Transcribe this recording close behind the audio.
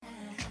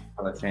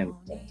What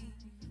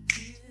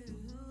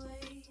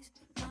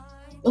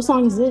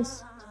song is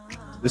this?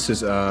 This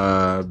is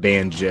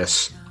band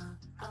Jess.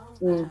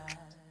 This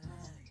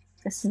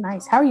is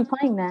nice. How are you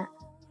playing that?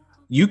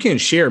 You can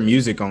share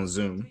music on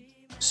Zoom.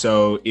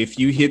 So if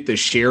you hit the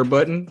share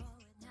button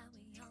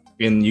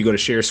and you go to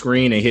share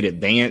screen and hit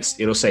advanced,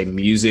 it'll say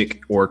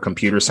music or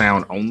computer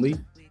sound only.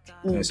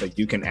 And so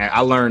you can,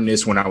 I learned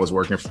this when I was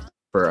working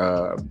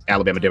for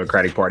Alabama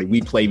Democratic Party.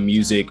 We play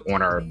music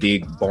on our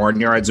big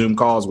barnyard Zoom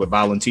calls with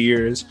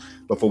volunteers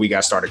before we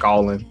got started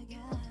calling.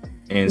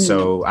 And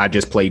so I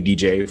just played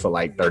DJ for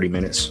like 30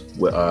 minutes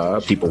with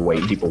people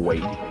wait.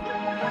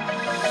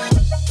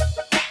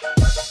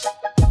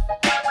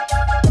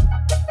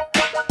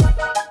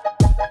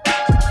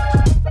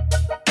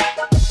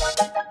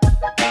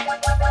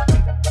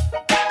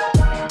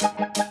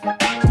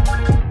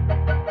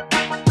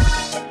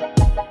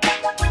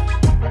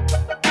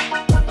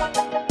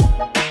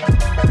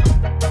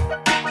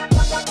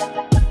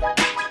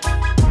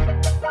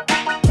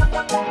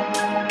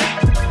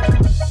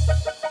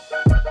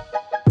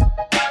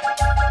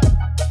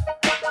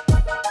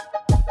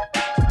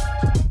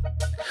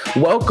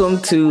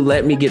 Welcome to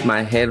Let Me Get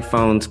My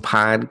Headphones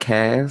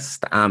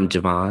podcast. I'm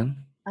Javon.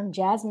 I'm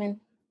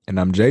Jasmine. And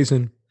I'm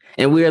Jason.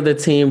 And we are the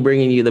team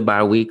bringing you the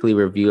bi-weekly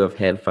review of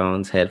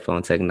headphones,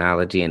 headphone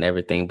technology, and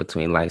everything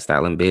between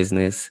lifestyle and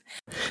business.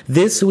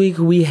 This week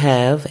we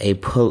have a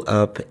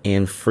pull-up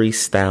and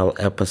freestyle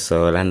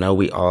episode. I know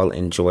we all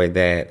enjoy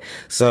that.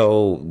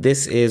 So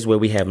this is where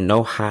we have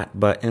no hot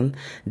button,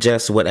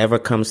 just whatever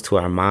comes to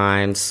our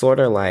mind, sort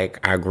of like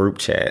our group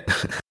chat.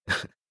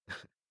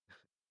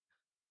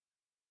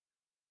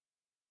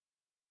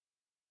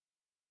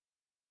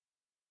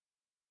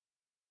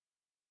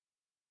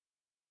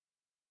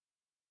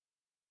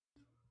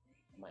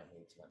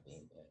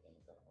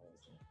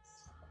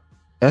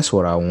 That's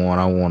what I want.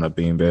 I want a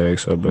beanbag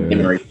so bad.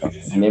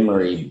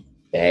 Memory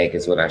bag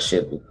is what I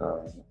should be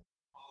calling.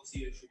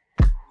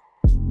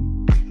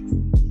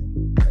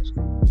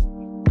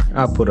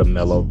 I'll put a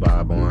mellow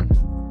vibe on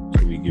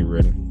so we get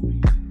ready.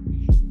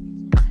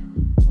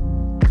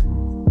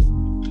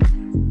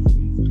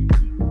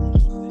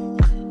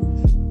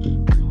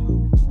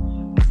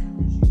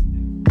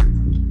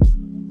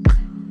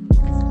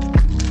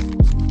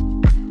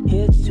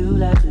 It's too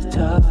late to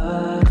talk.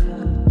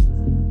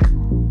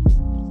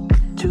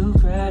 Too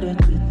crowded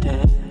to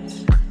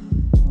dance.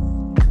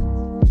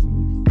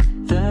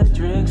 The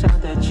drinks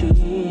aren't that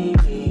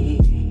cheap.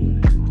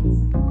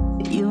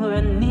 You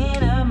run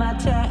into my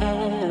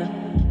time.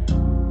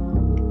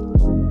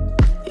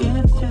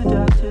 It's too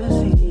dark to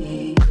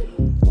see.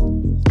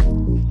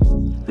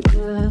 But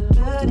you look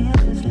good in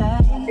this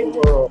light. It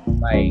will,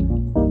 like,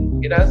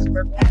 get us.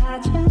 I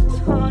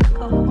just wanna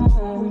go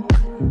home.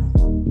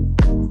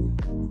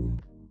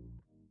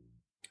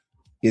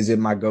 Is it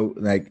my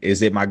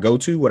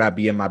go-to? Would I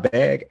be in my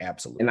bag?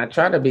 Absolutely. And I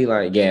try to be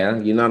like, yeah,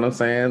 you know what I'm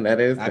saying? That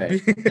is I'd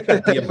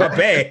be in my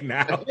bag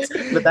now.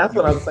 But that's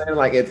what I'm saying.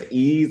 Like, it's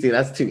easy.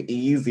 That's too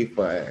easy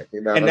for it.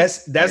 You know, and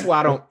that's why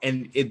I don't.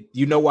 And it,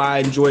 you know why I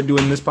enjoy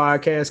doing this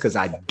podcast? Because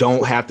I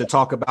don't have to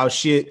talk about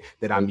shit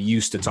that I'm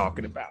used to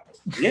talking about.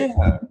 Yeah,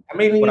 I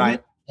mean,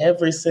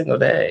 every single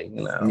day.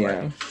 You know.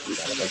 Yeah.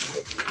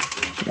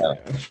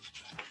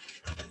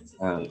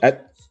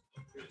 Like,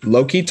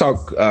 Low-key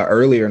talk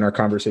earlier in our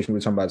conversation, we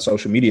were talking about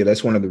social media.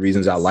 That's one of the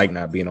reasons I like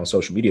not being on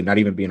social media, not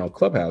even being on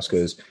Clubhouse,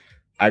 because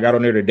I got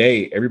on there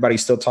today.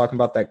 Everybody's still talking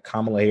about that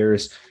Kamala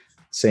Harris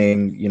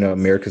saying, you know,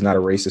 America's not a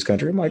racist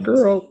country. I'm like,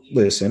 girl,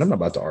 listen, I'm not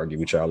about to argue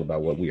with y'all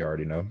about what we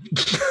already know.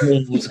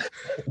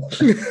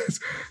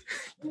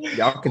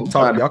 Y'all can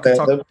talk.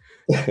 The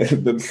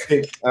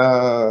big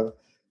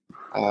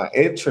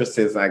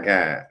interests I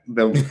got,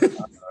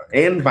 the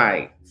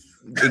invite.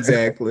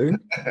 Exactly.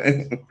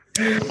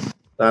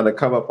 Trying to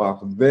come up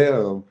off of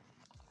them,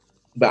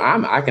 but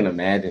I can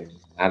imagine.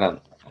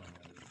 I'm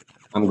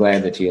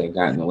glad that you have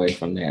gotten away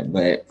from that,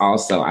 but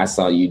also I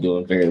saw you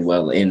doing very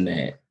well in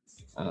that.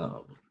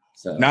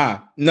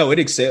 It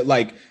accept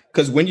like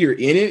because when you're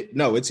in it,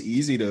 no, it's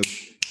easy to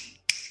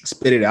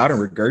spit it out and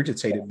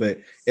regurgitate it, but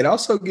it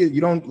also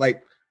you don't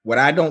like what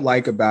I don't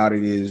like about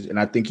it is, and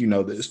I think you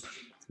know this,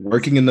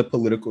 working in the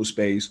political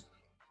space,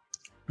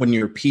 when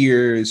your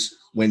peers,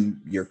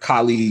 when your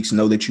colleagues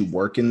know that you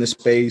work in the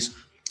space,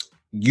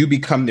 you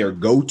become their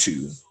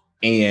go-to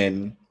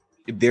and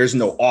there's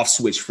no off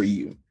switch for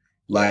you.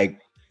 Like,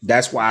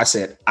 that's why I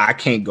said I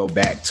can't go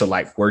back to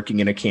like working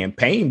in a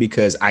campaign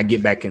because I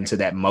get back into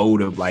that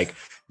mode of like,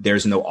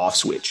 there's no off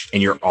switch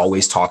and you're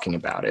always talking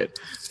about it.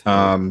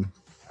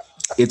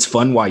 It's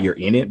fun while you're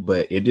in it,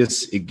 but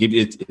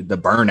the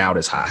burnout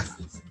is high.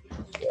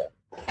 Yeah.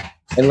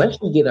 Unless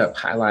you get up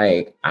high,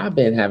 like I've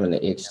been having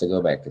the itch to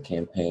go back to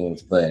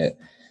campaigns, but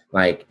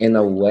like in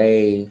a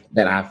way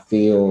that I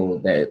feel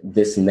that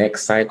this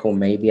next cycle,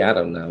 maybe, I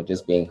don't know,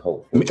 just being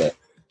hopeful that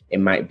it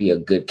might be a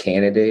good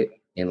candidate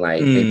and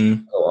like they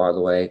go all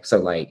the way. So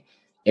like,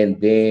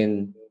 and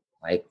then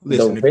like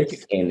the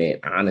risk in it,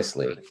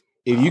 honestly.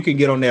 If you can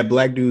get on that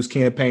black dude's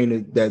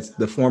campaign, that's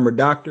the former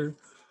doctor,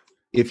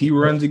 if he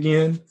runs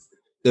again,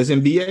 Does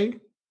NBA?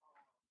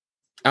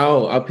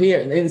 Oh, up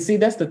here, and see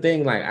that's the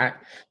thing. Like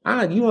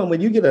you know, when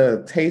you get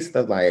a taste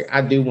of like,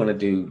 I do want to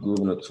do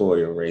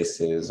gubernatorial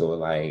races or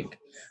like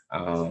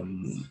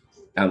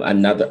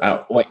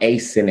another or a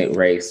Senate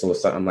race or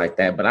something like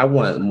that. But I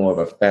want more of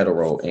a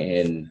federal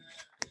in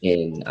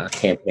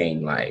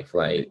campaign life,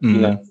 like you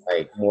know,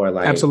 like more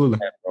like Absolutely.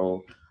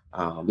 federal.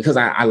 Because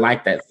I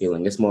like that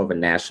feeling. It's more of a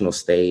national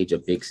stage, a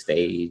big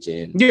stage,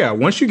 and Yeah,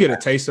 once you get a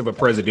taste of a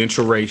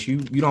presidential race, you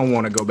don't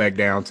want to go back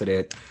down to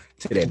that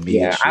big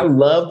yeah, shit. I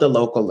love the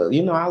local level.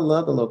 You know, I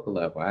love the local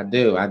level. I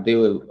do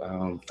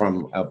it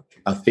from a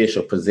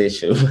official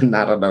position,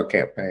 not on no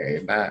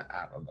campaign. I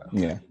don't know.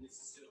 Yeah.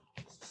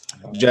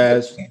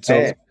 Jazz.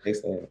 So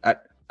I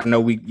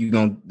know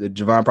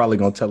Javon probably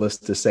gonna tell us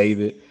to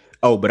save it.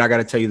 Oh, but I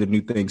gotta tell you the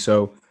new thing.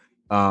 So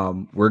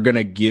we're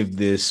gonna give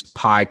this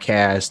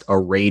podcast a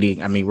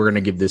rating. I mean, we're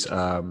gonna give this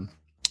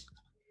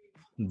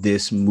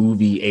this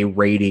movie a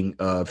rating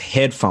of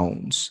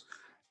headphones,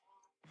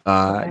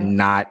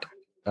 not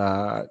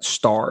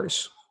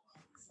stars.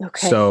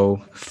 Okay.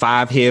 So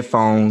 5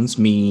 headphones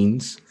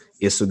means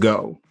it's a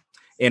go.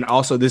 And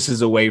also this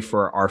is a way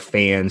for our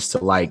fans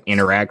to like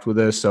interact with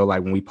us. So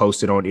like when we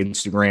post it on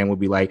Instagram, we'll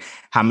be like,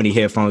 how many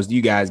headphones do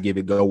you guys give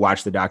it? Go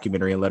watch the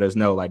documentary and let us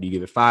know. Like, do you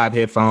give it 5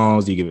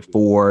 headphones? Do you give it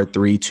 4,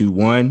 3, 2,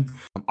 1?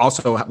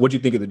 Also, what'd you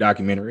think of the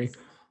documentary?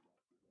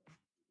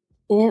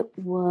 I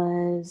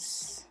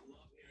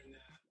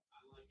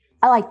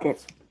liked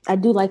it. I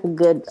do like a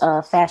good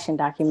fashion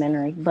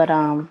documentary, but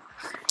I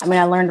mean,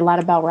 I learned a lot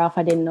about Ralph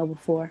I didn't know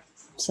before.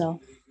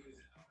 So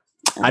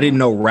I didn't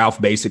know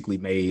Ralph basically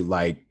made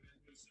like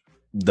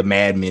the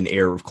Mad Men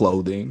era of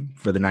clothing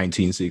for the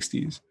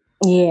 1960s.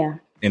 Yeah.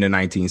 In the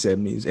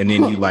 1970s. And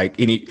then you like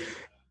in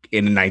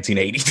the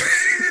 1980s.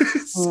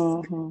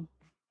 Mm-hmm.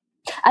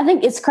 I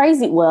think it's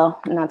crazy. Well,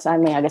 not. I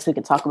mean, I guess we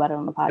could talk about it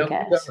on the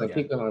podcast.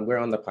 Keep going. We're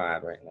on the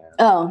pod right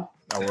now.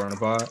 Oh, we're on the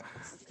pod.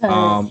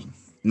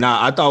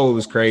 Nah, I thought what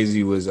was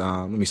crazy was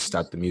let me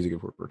stop the music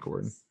if we're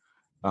recording.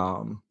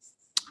 I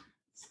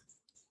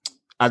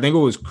think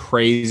what was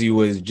crazy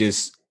was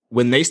just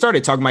when they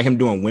started talking about him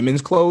doing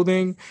women's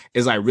clothing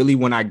is like really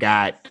when I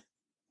got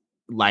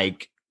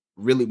like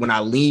really when I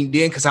leaned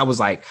in, because I was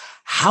like,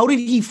 how did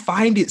he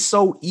find it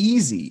so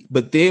easy?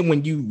 But then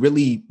when you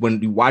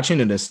watch it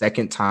in a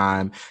second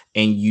time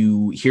and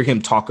you hear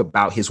him talk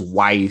about his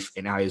wife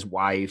and how his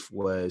wife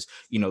was,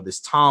 you know, this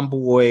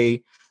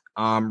tomboy,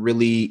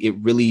 it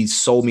really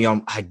sold me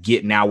on. I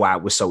get now why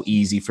it was so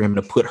easy for him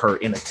to put her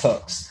in a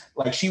tux.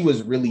 Like she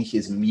was really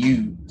his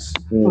muse,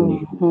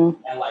 and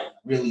like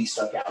really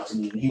stuck out to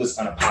me. And he was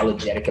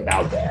unapologetic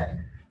about that.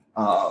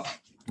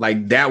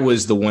 Like that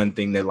was the one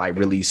thing that like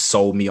really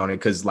sold me on it,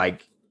 because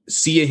like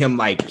seeing him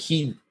like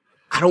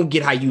I don't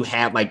get how you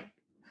have like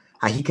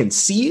how he can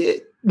see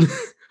it,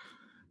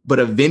 but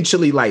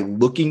eventually like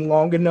looking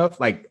long enough.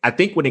 Like I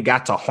think when it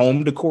got to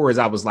home decor,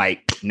 I was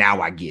like, now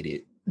I get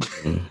it.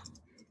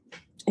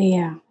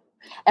 Yeah,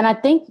 and I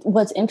think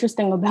what's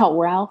interesting about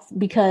Ralph,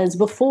 because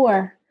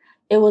before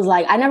it was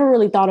like I never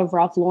really thought of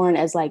Ralph Lauren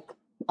as like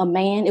a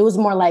man. It was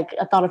more like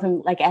I thought of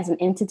him like as an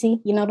entity.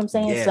 You know what I'm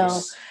saying?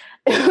 Yes.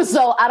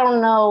 So I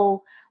don't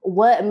know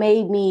what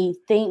made me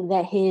think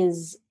that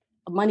his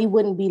money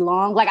wouldn't be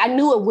long. Like I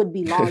knew it would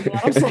be long, you know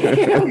what I'm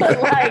saying?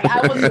 But like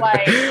I was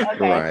like,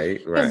 okay.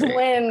 Because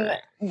when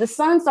the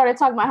son started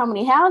talking about how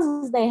many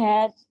houses they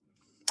had,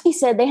 he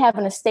said they have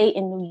an estate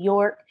in New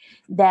York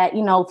that,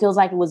 you know, feels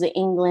like it was in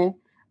England.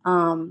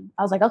 I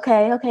was like,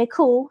 okay,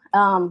 cool.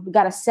 We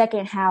got a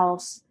second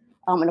house,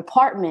 an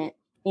apartment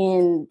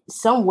in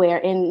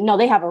somewhere no,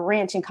 they have a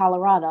ranch in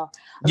Colorado.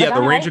 Yeah, like,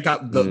 the ranch, the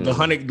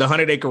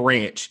 100-acre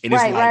ranch. And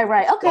it's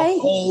right. Okay. The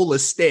whole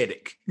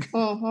aesthetic.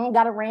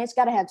 Got a ranch,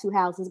 got to have 2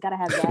 houses, got to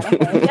have that.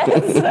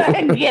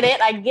 Okay.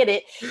 Yes, I get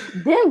it.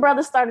 Then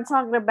brother started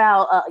talking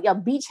about a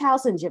beach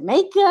house in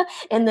Jamaica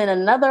and then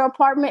another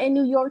apartment in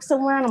New York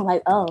somewhere. And I'm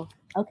like, oh,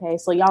 okay.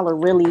 So y'all are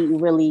really,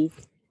 really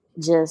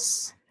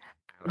just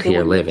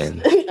here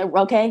living.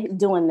 Okay,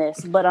 doing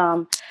this. But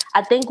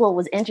I think what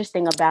was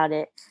interesting about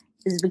it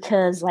is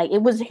because like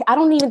it was, I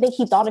don't even think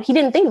he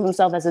didn't think of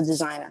himself as a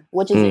designer,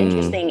 which is an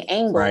interesting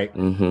angle, right?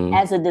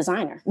 As a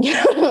designer.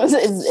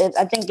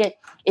 I think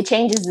it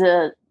changes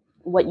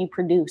what you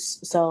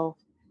produce. So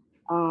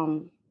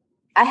I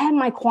had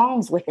my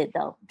qualms with it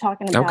though,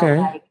 talking about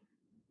like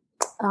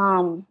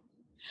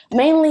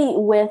mainly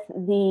with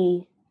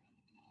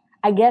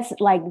I guess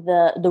like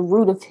the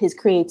root of his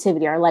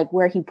creativity, or like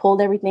where he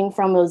pulled everything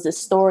from. It was a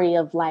story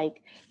of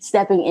like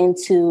stepping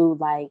into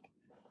like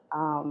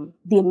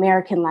the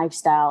American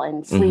lifestyle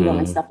and freedom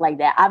and stuff like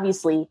that.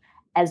 Obviously,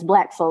 as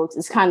Black folks,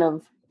 it's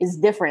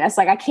different. It's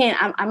like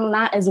I'm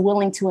not as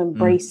willing to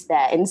embrace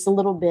that, and it's a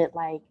little bit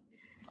like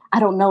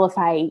I don't know if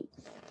I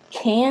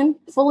can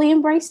fully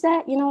embrace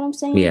that. You know what I'm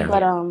saying? Yeah.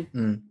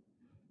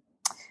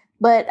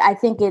 But I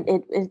think it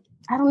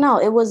I don't know.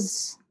 It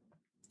was.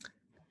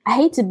 I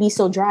hate to be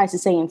so dry as to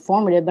say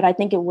informative, but I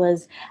think it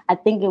was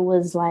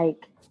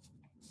like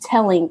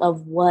telling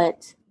of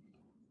what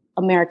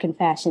American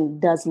fashion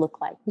does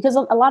look like, because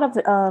a lot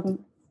of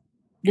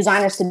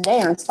designers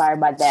today are inspired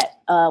by that.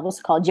 What's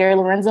it called? Jerry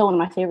Lorenzo, one of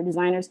my favorite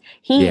designers.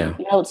 He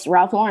notes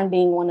Ralph Lauren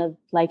being one of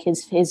like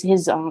his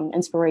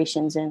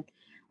inspirations and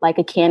like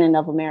a canon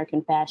of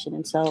American fashion.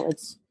 And so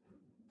it's.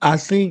 I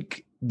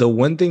think the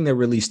one thing that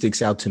really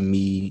sticks out to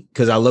me,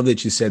 because I love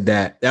that you said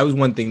that. That was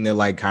one thing that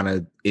like kind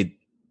of it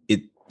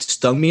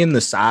stung me in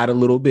the side a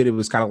little bit. It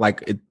was kind of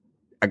like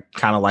I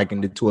kind of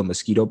likened it to a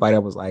mosquito bite. I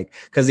was like,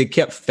 because it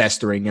kept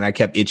festering and I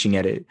kept itching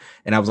at it.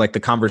 And I was like, the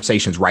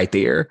conversation's right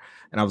there.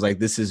 And I was like,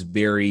 this is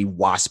very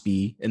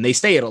waspy. And they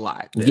say it a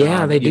lot.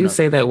 Yeah, they do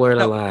say that word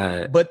a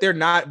lot. But they're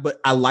not. But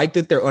I like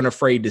that they're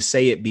unafraid to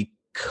say it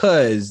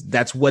because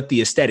that's what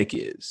the aesthetic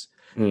is.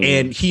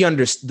 And he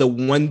understood the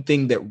one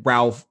thing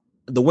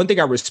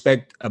I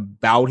respect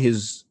about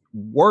his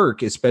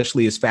work,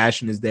 especially his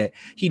fashion, is that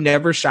he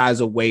never shies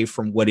away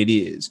from what it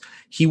is.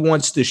 He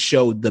wants to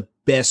show the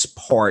best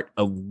part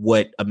of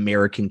what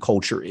American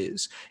culture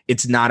is.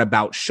 It's not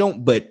about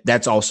showing, but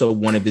that's also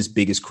one of his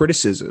biggest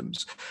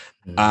criticisms.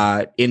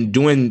 In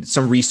doing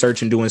some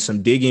research and doing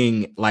some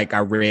digging, like I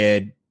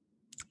read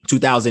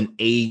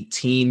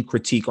 2018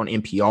 critique on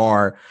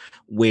NPR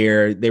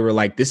where they were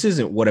like, this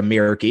isn't what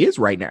America is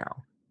right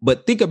now.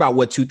 But think about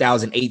what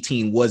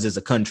 2018 was as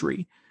a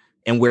country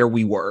and where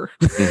we were.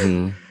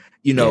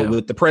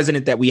 With the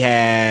president that we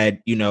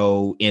had, in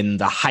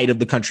the height of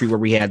the country where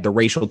we had the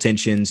racial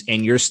tensions,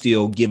 and you're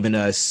still giving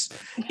us,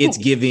 it's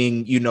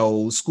giving,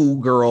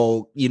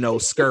 schoolgirl,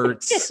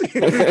 skirts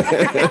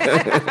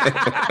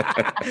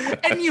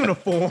and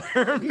uniforms.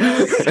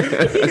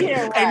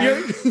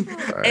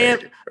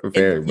 And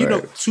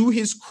to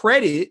his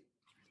credit,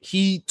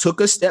 he took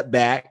a step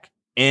back,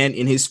 and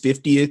in his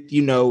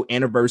 50th,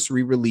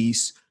 anniversary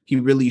release, he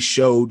really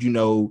showed,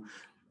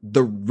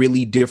 the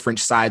really different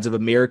sides of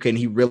America. And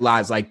he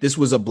realized like this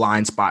was a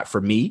blind spot for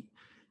me.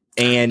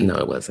 And no,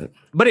 it wasn't.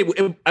 But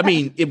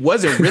it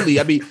wasn't really.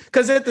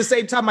 Because at the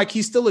same time, like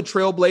he's still a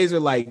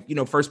trailblazer, like,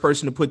 first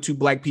person to put 2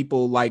 Black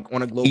people like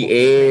on a global. He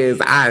is.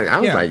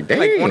 I was like, damn.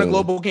 Like on a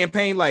global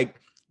campaign, like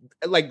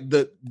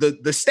the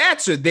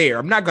stats are there.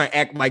 I'm not going to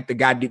act like the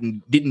guy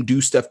didn't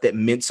do stuff that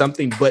meant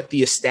something, but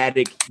the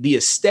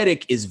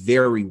aesthetic is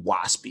very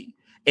waspy,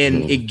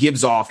 and it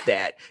gives off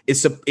that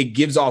it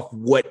gives off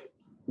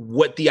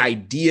what the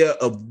idea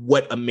of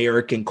what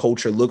American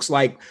culture looks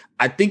like.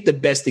 I think the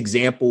best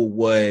example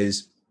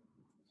was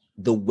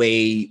the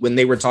way when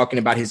they were talking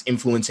about his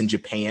influence in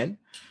Japan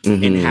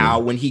and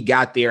how when he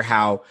got there,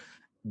 how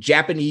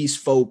Japanese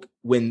folk,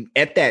 when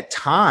at that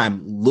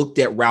time looked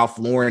at Ralph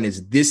Lauren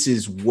as this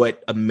is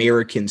what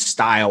American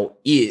style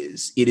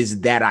is. It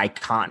is that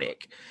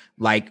iconic.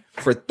 Like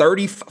for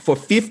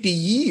 50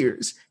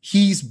 years,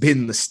 he's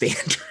been the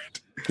standard.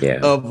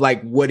 Of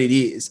like what it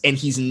is. And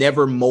he's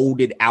never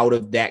molded out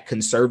of that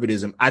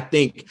conservatism. I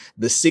think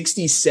the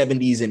 60s,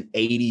 70s, and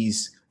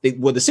 80s, the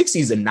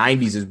 60s and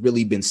 90s has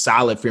really been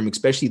solid for him,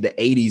 especially the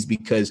 80s,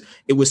 because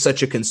it was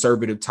such a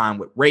conservative time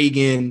with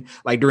Reagan.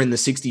 Like during the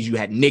 60s, you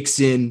had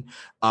Nixon.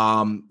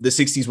 The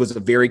 60s was a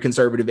very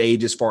conservative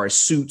age as far as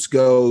suits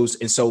goes.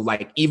 And so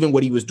like even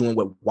what he was doing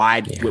with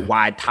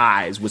wide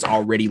ties was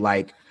already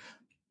like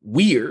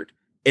weird.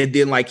 And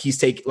then like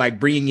he's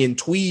bringing in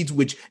tweeds,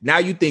 which now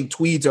you think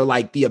tweeds are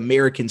like the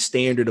American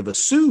standard of a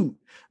suit.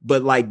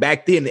 But like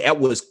back then that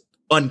was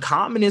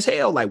uncommon as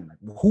hell. Like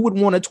who would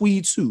want a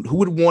tweed suit? Who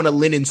would want a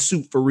linen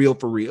suit for real?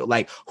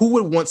 Like who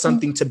would want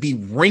something to be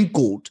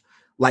wrinkled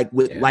like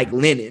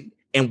linen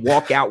and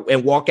walk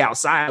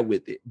outside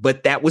with it?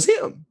 But that was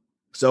him.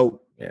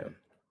 So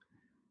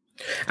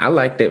I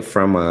liked it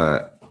from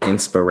a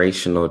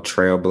inspirational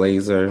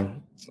trailblazer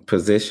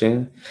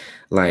position.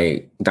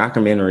 Like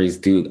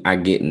documentaries I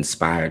get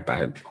inspired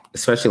by,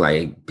 especially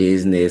like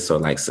business or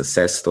like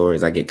success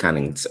stories. I get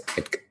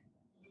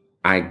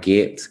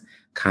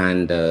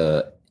kind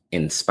of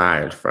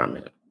inspired from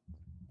it.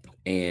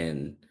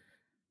 And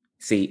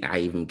see, I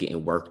even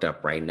getting worked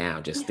up right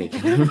now, just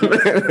thinking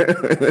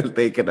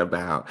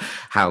about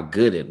how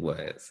good it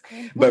was.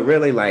 But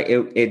really like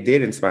it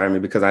did inspire me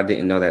because I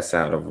didn't know that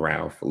side of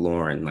Ralph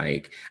Lauren.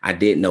 Like I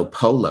didn't know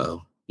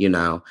Polo,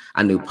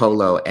 I knew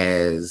Polo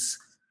as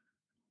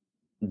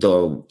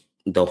the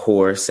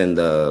horse and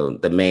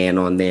the man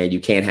on there. You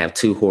can't have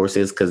 2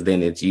 horses because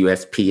then it's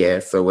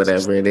USPS or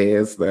whatever it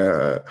is.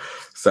 I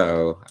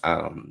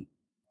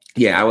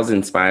was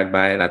inspired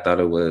by it. I thought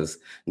it was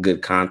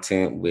good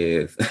content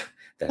with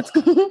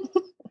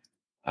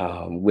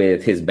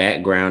with his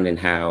background and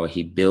how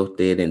he built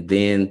it. And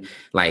then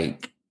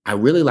like I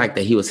really like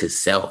that he was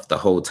himself the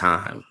whole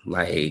time,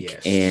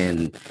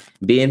 and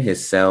being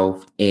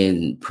himself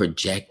and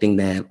projecting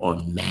that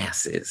on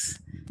masses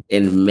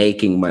and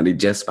making money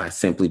just by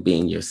simply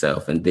being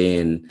yourself, and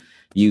then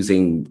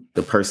using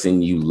the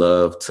person you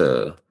love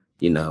to,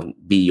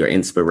 be your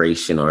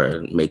inspiration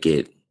or make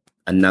it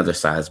another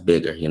size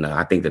bigger.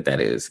 I think that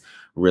is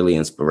really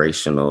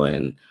inspirational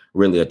and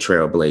really a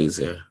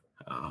trailblazer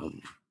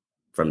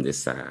from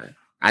this side.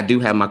 I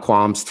do have my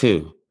qualms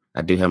too,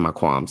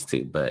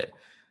 but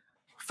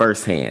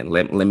firsthand,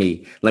 let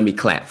me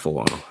clap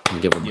for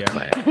him. Give him a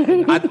clap.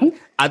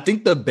 I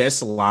think the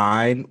best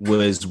line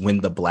was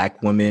when the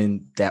black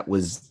woman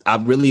I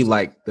really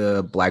like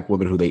the black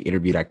woman who they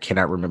interviewed. I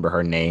cannot remember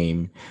her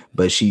name,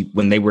 but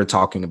when they were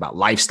talking about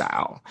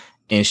lifestyle,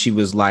 and she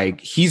was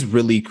like, he's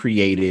really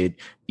created,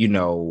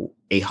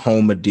 a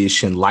home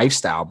edition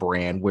lifestyle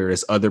brand,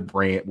 whereas other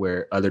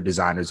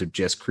designers have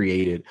just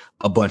created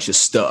a bunch of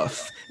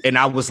stuff. And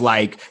I was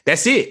like,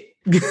 that's it.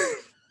 I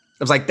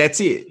was like,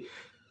 that's it.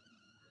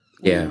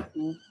 Yeah.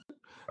 Mm-hmm.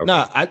 Okay.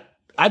 No,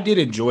 I did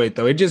enjoy it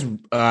though. It just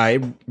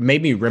it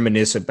made me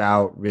reminisce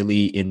about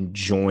really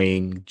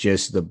enjoying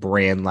just the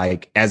brand,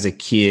 like as a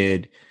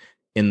kid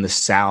in the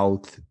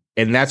South.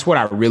 And that's what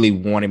I really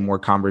wanted more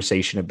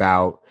conversation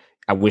about.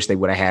 I wish they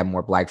would have had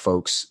more black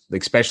folks,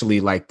 especially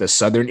like the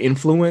Southern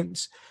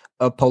influence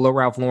of Polo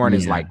Ralph Lauren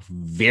is like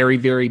very,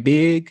 very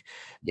big.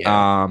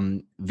 Yeah.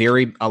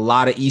 A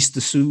lot of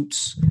Easter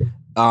suits.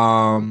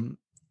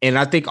 And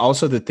I think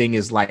also the thing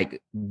is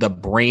like the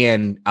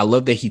brand. I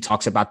love that he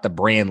talks about the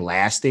brand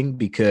lasting,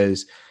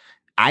 because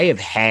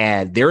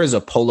there is a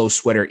polo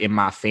sweater in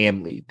my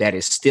family that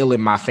is still in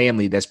my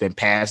family that's been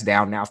passed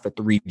down now for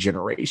 3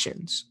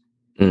 generations.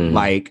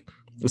 Like,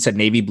 it's a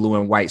navy blue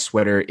and white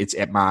sweater. It's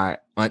at my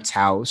aunt's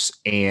house.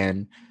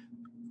 And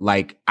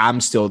like, I'm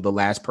still the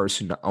last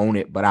person to own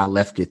it, but I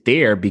left it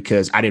there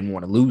because I didn't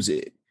want to lose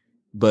it.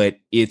 But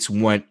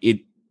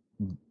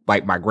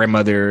like my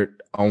grandmother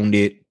owned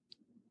it.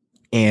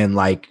 And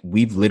like,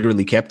 we've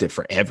literally kept it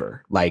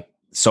forever. Like,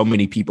 so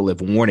many people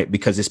have worn it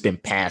because it's been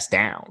passed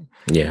down.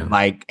 Yeah.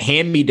 Like,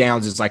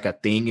 hand-me-downs is like a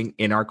thing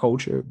in our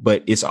culture,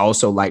 but it's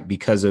also like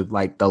because of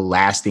like the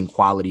lasting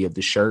quality of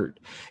the shirt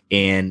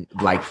and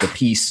like the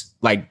piece,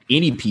 like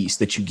any piece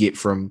that you get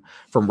from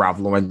Ralph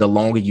Lauren, the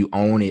longer you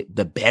own it,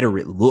 the better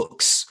it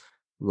looks.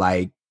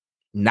 Like,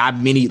 not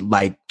many,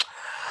 like,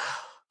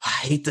 I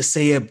hate to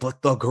say it,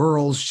 but the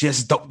girls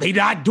they're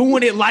not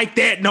doing it like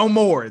that no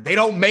more. They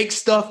don't make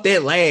stuff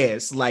that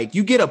lasts. Like,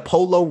 you get a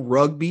Polo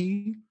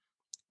Rugby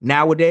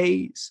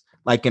nowadays,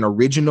 like an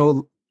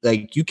original,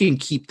 like you can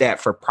keep that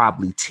for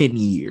probably 10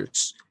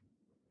 years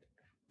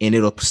and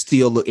it'll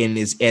still look, and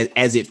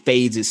as it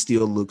fades, it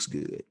still looks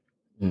good.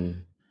 Like,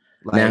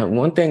 now,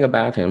 one thing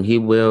about him,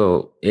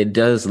 it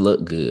does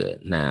look good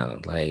now.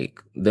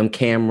 Like, them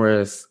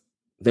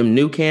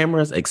new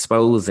cameras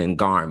exposing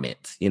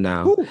garments,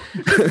 So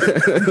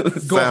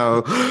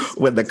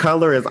when the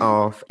color is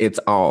off, it's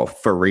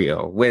off for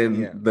real.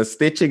 When the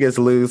stitching is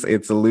loose,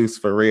 it's loose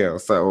for real.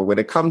 So when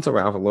it comes to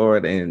Ralph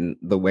Lauren and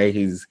the way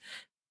he's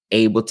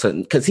able to,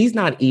 because he's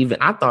not even,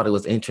 I thought it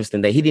was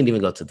interesting that he didn't even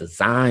go to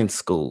design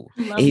school.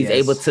 He's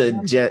able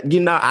to just,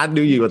 I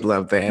knew you would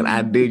love that.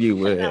 I knew you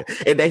would.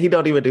 And that he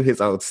don't even do his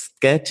own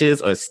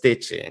sketches or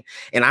stitching.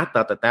 And I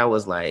thought that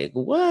was like,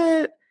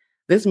 what?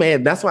 This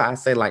man, that's why I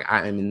say like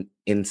I am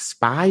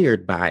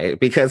inspired by it,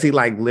 because he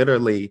like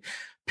literally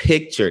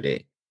pictured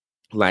it,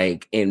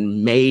 like,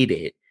 and made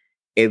it,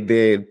 and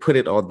then put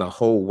it on the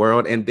whole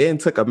world, and then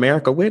took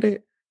America with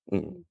it.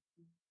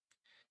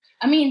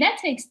 I mean, that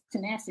takes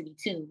tenacity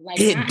too.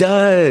 Like, it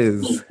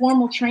does.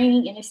 Formal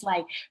training, and it's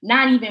like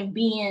not even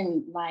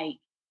being like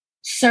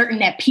certain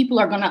that people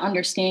are going to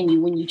understand you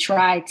when you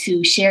try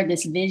to share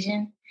this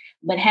vision,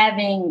 but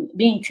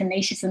being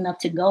tenacious enough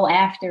to go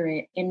after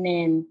it and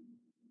then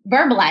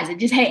verbalize it.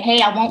 Just,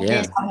 hey, I want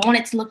this. I want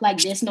it to look like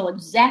this. Know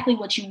exactly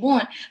what you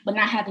want, but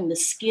not having the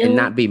skill. And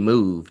not be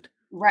moved.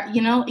 Right,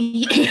 Not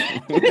be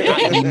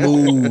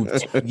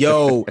moved.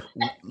 Yo,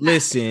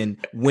 listen,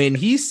 when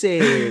he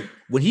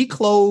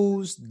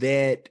closed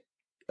that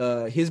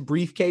his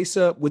briefcase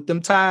up with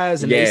them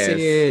ties, and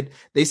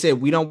they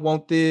said we don't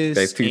want this.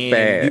 They too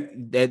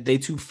fat. They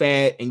too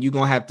fat, and you're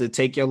gonna have to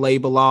take your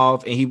label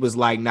off. And he was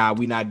like, "Nah,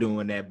 we not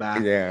doing that." Bye.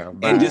 Yeah,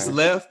 bye. And just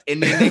left.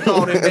 And then they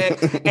called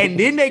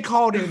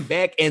him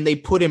back. And they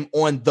put him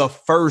on the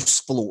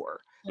first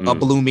floor of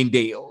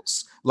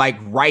Bloomingdale's, like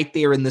right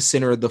there in the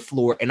center of the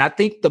floor. And I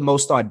think the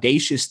most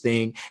audacious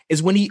thing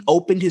is when he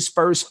opened his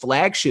first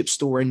flagship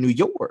store in New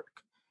York.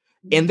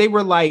 And they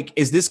were like,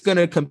 is this going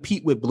to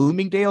compete with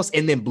Bloomingdale's?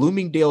 And then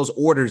Bloomingdale's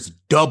orders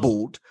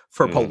doubled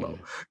for Polo.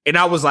 And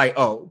I was like,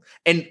 oh.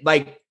 And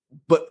like,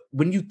 but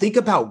when you think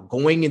about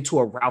going into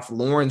a Ralph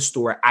Lauren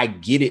store, I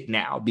get it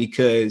now,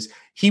 because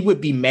he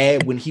would be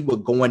mad when he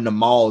would go in the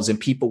malls and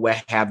people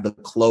would have the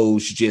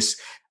clothes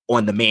just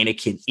on the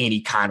mannequin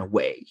any kind of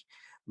way.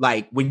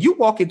 Like, when you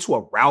walk into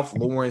a Ralph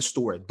Lauren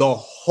store, the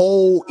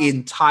whole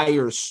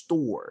entire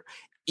store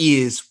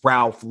is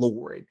Ralph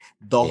Lauren.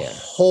 The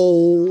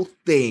whole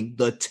thing,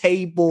 the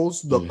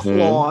tables, the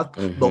cloth,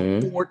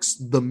 the forks,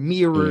 the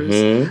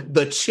mirrors,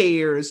 the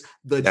chairs,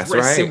 the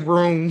dressing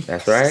room.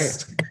 That's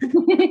right.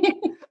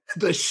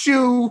 The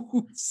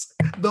shoes,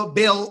 the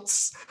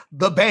belts,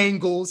 the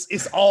bangles.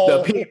 It's all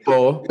the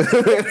people.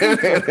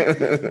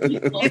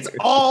 It's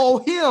all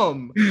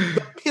him.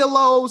 The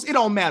pillows. It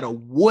don't matter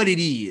what it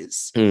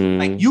is.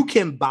 Like, you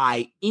can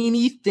buy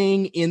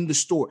anything in the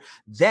store.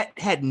 That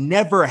had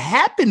never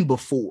happened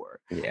before.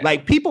 Yeah.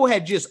 Like, people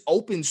had just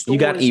opened stores. You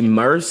got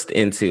immersed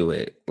into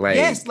it, like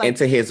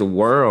into his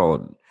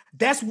world.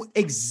 That's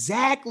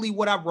exactly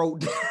what I wrote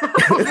down.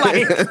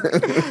 Like,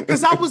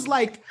 because I was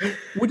like,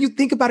 when you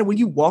think about it, when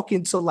you walk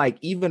into like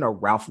even a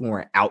Ralph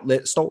Lauren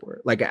outlet store,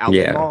 like an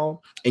outlet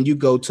mall, and you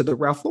go to the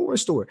Ralph Lauren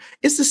store,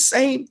 it's the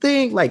same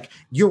thing. Like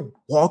you're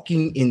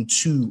walking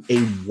into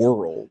a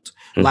world.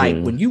 Like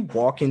when you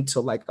walk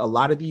into like a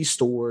lot of these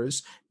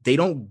stores, they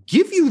don't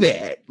give you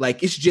that.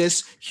 Like it's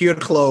just here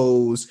the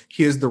clothes,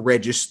 here's the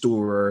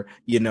register,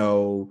 you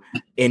know,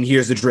 and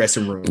here's the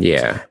dressing room.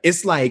 Yeah.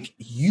 It's like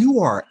you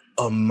are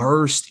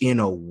immersed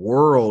in a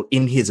world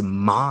in his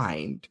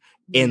mind.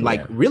 And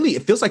like really,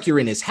 it feels like you're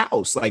in his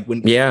house. Like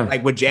when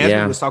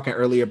Jasmine was talking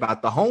earlier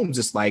about the homes,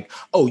 it's like,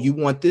 oh, you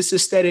want this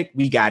aesthetic?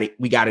 We got it.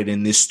 We got it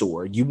in this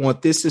store. You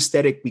want this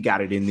aesthetic? We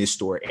got it in this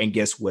store. And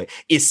guess what?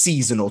 It's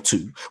seasonal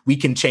too. We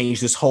can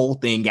change this whole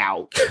thing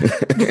out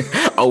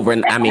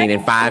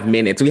in 5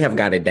 minutes. We have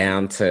got it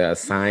down to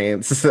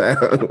science. So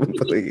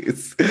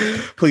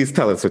please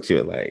tell us what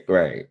you like.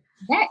 Right.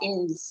 That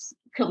is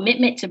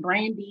commitment to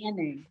brand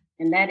DNA.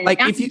 And that is like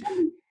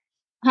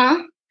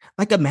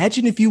like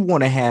imagine if you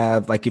want to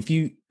have like if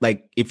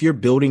you're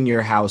building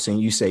your house and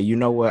you say, you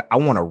know what, I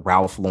want a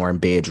Ralph Lauren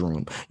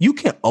bedroom. You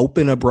can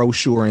open a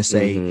brochure and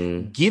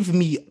say, give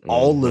me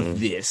all of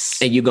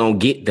this. And you're gonna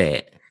get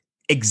that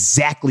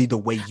exactly the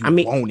way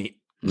you want it.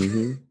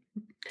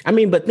 I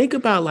mean, but think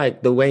about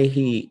like the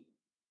way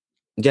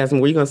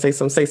Jasmine, were you gonna say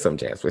something? Say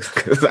something, Jasmine,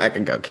 because I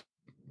can go.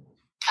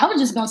 I was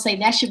just gonna say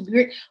that should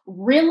be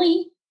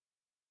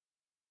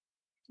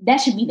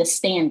the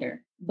standard.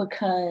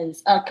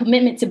 Because a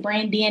commitment to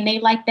brand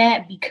DNA like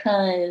that,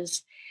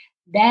 because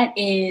that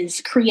is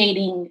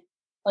creating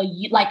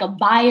a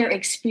buyer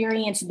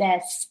experience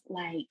that's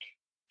like,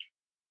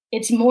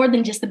 it's more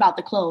than just about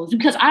the clothes.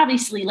 Because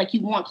obviously, like you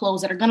want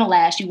clothes that are gonna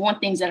last, you want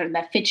things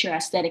that fit your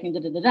aesthetic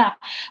and da.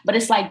 But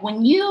it's like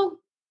when you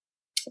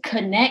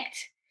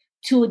connect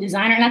to a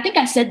designer, and I think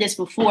I said this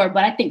before,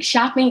 but I think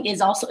shopping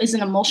is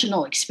an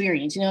emotional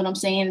experience. You know what I'm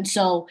saying?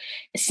 So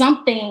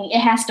it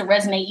has to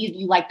resonate.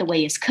 You like the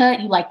way it's cut,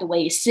 you like the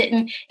way it's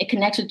sitting, it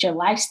connects with your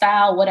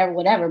lifestyle,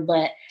 whatever.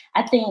 But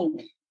I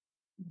think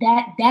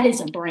that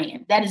is a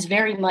brand. That is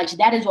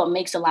what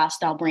makes a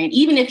lifestyle brand.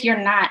 Even if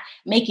you're not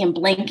making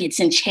blankets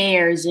and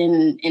chairs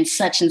and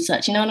such,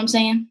 you know what I'm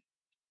saying?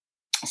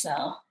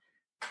 So.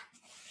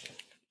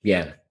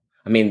 Yeah.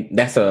 I mean,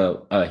 that's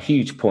a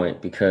huge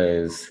point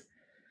because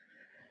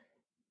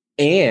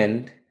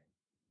and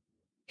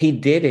he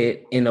did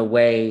it in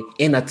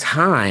a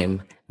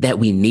time that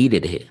we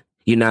needed it,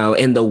 you know,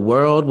 and the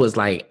world was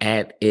like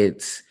at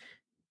its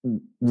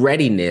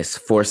readiness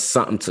for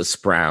something to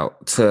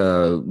sprout,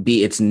 to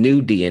be its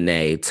new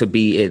DNA, to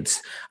be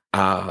its,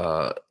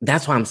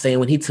 that's why I'm saying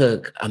when he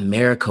took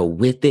America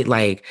with it,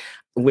 like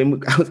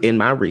when I was in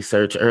my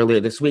research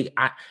earlier this week,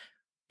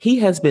 he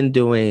has been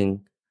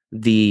doing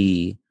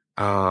the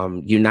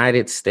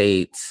United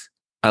States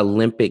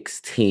Olympics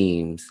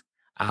teams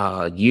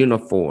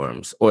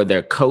uniforms or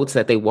their coats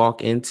that they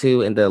walk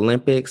into in the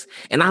Olympics.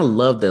 And I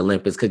love the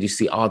Olympics because you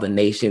see all the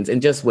nations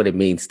and just what it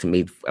means to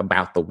me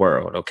about the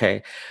world.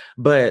 Okay.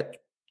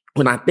 But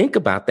when I think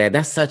about that,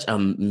 that's such a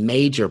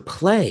major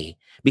play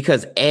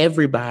because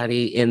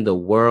everybody in the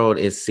world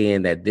is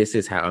seeing that this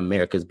is how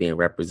America is being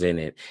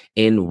represented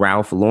in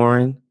Ralph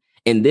Lauren.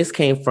 And this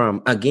came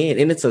from, again,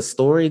 and it's a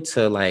story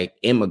to like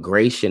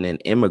immigration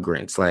and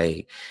immigrants,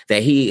 like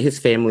that his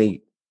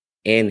family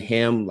and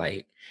him,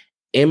 like,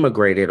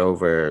 immigrated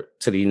over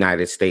to the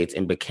United States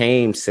and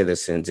became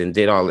citizens and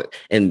did all it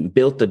and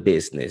built a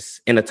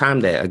business in a time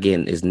that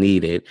again is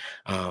needed.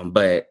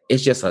 But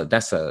it's just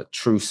that's a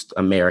true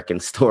American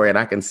story. And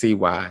I can see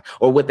why,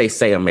 or what they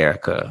say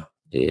America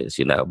is,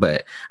 you know,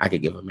 but I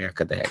could give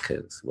America that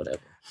because whatever.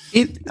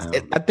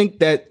 I think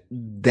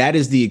that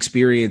is the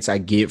experience I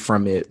get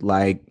from it.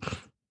 Like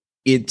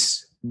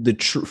it's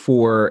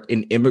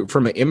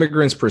from an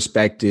immigrant's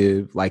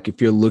perspective, like if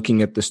you're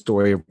looking at the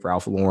story of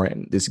Ralph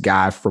Lauren, this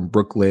guy from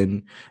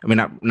Brooklyn, I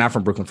mean, not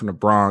from Brooklyn, from the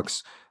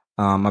Bronx,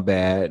 my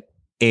bad.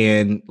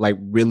 And like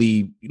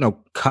really, you know,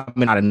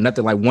 coming out of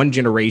nothing, like one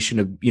generation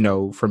of, you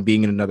know, from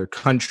being in another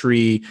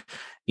country,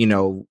 you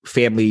know,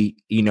 family,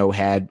 you know,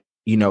 had,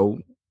 you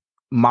know,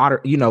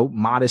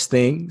 modest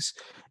things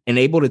and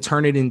able to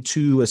turn it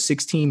into a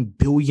 $16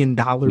 billion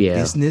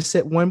business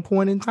at one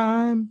point in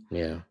time.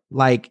 Yeah.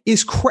 Like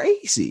it's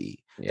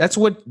crazy. Yeah.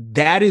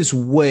 That is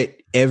what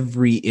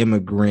every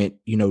immigrant,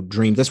 you know,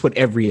 dreams. That's what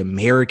every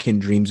American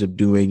dreams of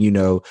doing, you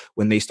know,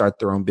 when they start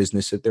their own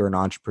business, if they're an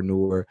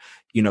entrepreneur,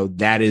 you know,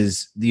 that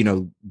is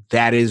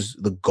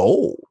the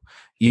goal,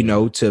 you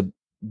know,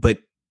 but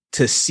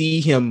to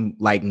see him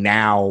like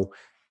now,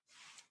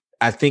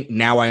 I think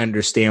now I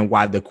understand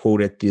why the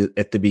quote at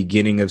the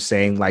beginning of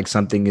saying like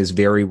something is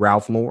very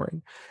Ralph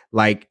Lauren.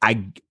 Like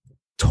I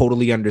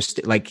totally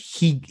understand. Like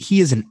he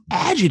is an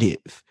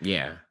adjective.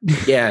 Yeah.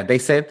 Yeah. They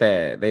said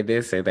that. They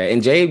did say that.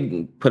 And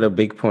Jay put a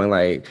big point,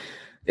 like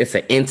it's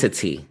an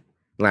entity.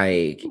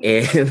 Like,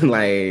 and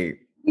like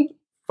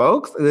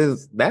folks,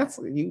 that's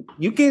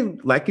you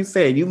can, like you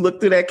said, you look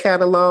through that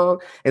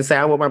catalog and say,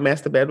 I want my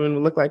master bedroom to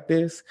look like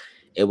this.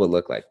 It will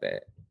look like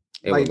that.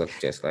 It would look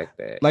just like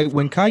that. Like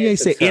when Kanye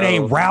said it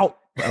ain't Ralph.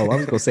 Oh, I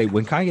was gonna say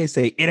when Kanye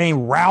said it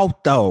ain't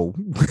Ralph though.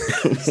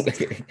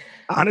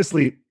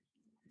 Honestly,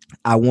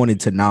 I wanted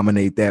to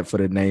nominate that for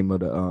the name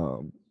of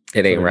the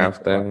It ain't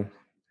Ralph though.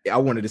 I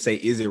wanted to say,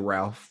 is it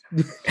Ralph?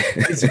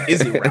 is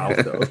it Ralph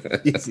though?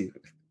 Is it?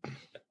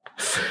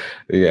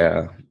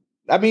 Yeah.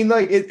 I mean,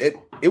 like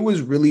it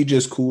was really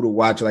just cool to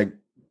watch, like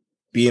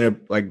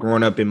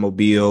growing up in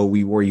Mobile,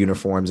 we wore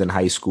uniforms in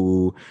high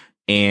school,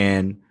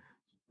 and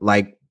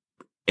like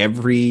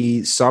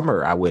every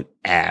summer I would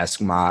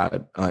ask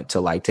my aunt to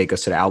like take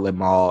us to the outlet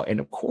mall, and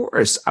of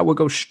course I would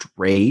go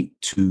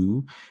straight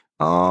to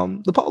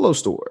the polo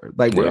store.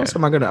 Like, what else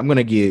am I gonna? I'm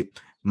gonna get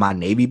my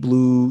navy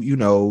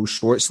blue,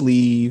 short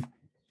sleeve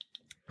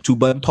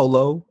 2-button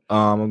polo.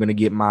 I'm gonna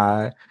get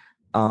my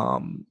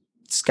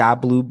sky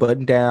blue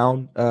button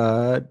down,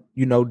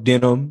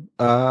 denim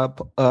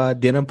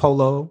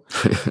polo.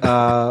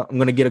 I'm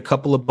gonna get a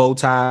couple of bow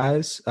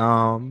ties,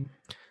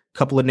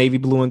 couple of navy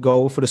blue and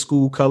gold for the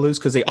school colors,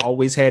 because they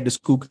always had the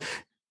school.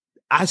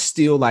 I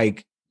still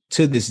like,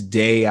 to this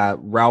day,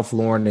 Ralph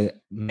Lauren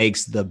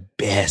makes the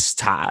best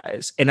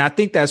ties. And I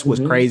think that's what's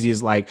crazy,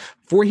 is like,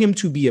 for him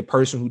to be a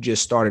person who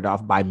just started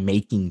off by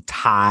making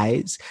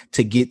ties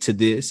to get to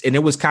this. And it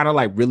was kind of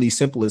like really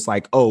simple. It's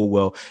like, oh,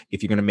 well,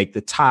 if you're going to make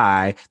the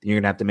tie, then you're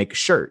going to have to make a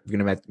shirt. You're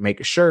going to have to make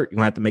a shirt. You're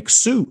going to have to make a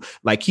suit.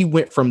 Like, he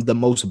went from the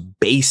most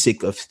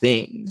basic of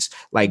things,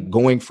 like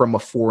going from a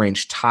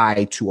 4-inch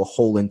tie to a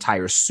whole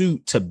entire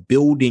suit, to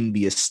building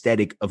the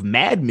aesthetic of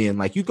Mad Men.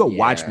 Like, you go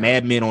watch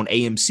Mad Men on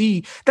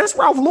AMC. That's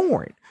Ralph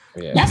Lauren.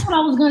 Yeah. That's what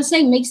I was going to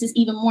say makes this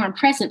even more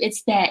impressive.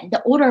 It's that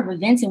the order of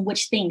events in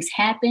which things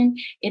happen.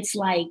 It's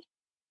like,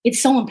 it's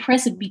so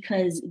impressive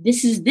because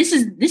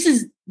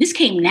this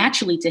came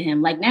naturally to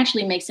him. Like,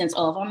 naturally makes sense.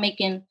 Oh, if I'm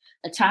making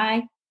a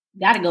tie,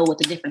 got to go with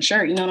a different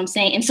shirt. You know what I'm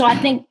saying? And so I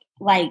think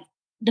like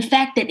the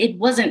fact that it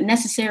wasn't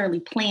necessarily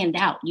planned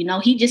out,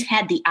 he just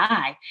had the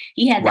eye.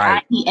 He had the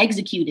eye, he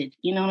executed.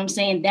 You know what I'm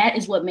saying? That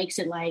is what makes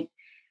it like,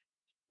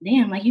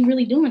 damn, like, you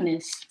really doing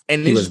this.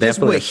 And this is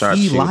what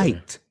he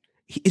liked.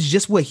 It's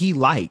just what he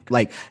liked.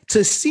 Like,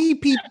 to see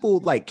people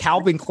like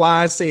Calvin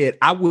Klein said,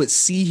 I would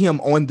see him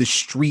on the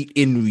street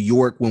in New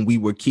York when we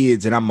were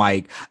kids. And I'm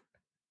like,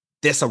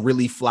 that's a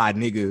really fly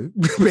nigga,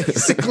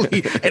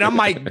 basically. And I'm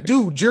like,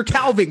 dude, you're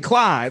Calvin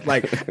Klein.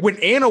 Like, when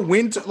Anna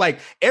Wintour, like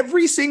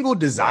every single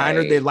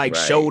designer that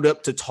showed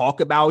up to talk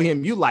about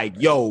him, you like,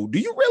 yo, do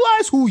you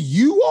realize who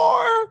you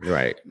are?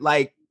 Right.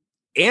 Like,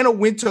 Anna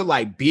Wintour,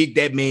 like, bigged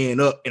that man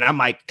up. And I'm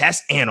like,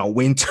 that's Anna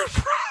Wintour,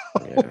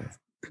 bro. Yeah.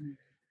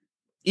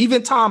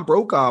 Even Tom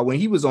Brokaw, when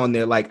he was on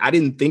there, like, I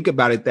didn't think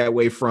about it that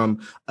way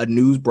from a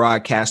news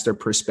broadcaster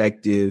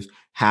perspective,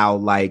 how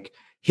like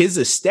his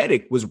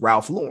aesthetic was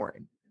Ralph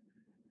Lauren,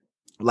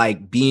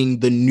 like being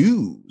the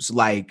news.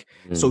 Like,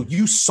 so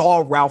you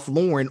saw Ralph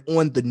Lauren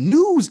on the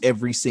news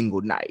every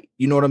single night.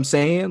 You know what I'm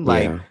saying?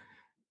 Like,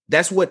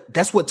 that's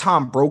what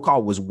Tom Brokaw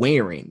was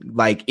wearing.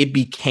 Like, it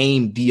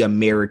became the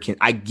American.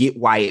 I get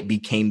why it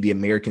became the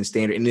American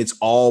standard, and it's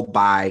all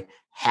by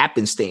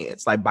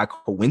happenstance, like by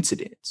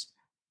coincidence.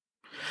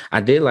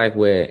 I did like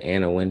what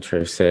Anna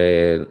Wintour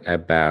said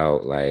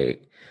about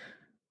like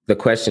the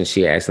question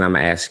she asked, and I'm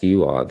gonna ask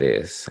you all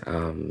this.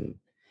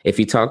 If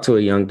you talk to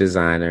a young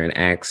designer and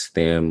ask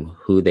them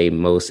who they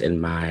most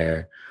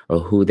admire or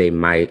who they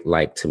might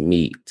like to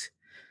meet,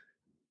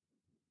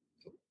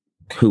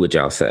 who would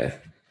y'all say?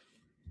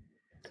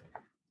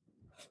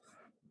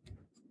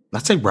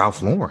 I'd say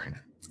Ralph Lauren.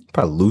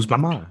 Probably lose my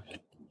mind.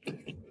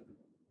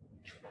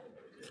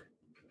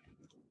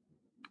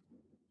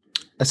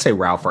 I'd say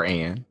Ralph or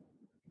Ann.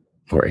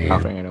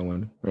 Ralph and Anna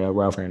Wintour. Yeah,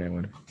 Ralph and Anna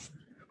Wintour.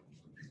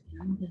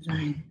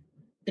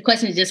 The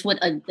question is just what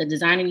a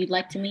designer you'd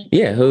like to meet?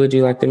 Yeah, who would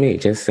you like to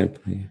meet? Just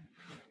simply.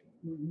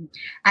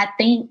 I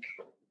think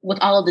with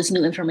all of this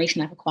new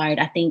information I've acquired,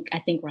 I think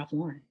Ralph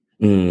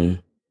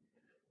Lauren.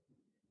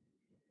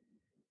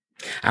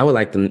 I would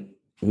like to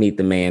meet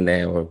the man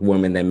that or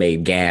woman that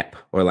made Gap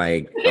or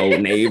like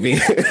Old Navy,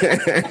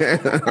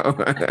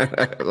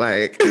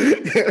 like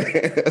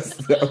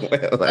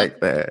somewhere like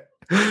that.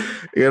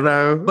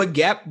 But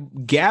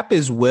Gap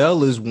as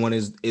well is one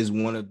of those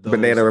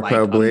Banana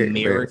Republic, like,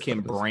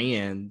 American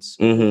brands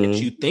that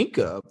you think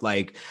of.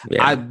 Like,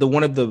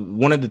 one of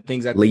the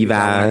things I think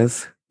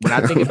Levi's. When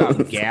I think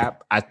about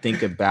Gap, I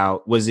think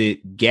about, was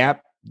it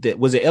Gap that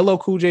was it LL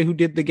Cool J who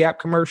did the Gap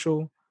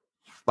commercial,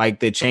 like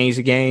that changed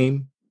the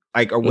game,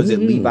 like, or was it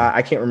Levi?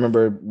 I can't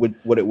remember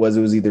what it was.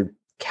 It was either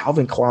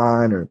Calvin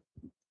Klein or,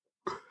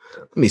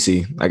 let me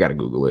see. I gotta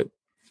Google it.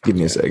 Give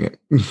me a second.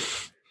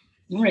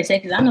 I'm ready to say,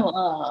 because I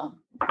know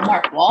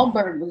Mark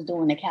Wahlberg was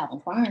doing the Calvin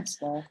Klein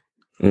stuff.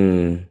 I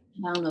don't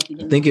know if you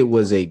did. I think it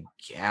was a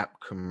Gap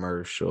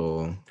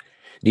commercial.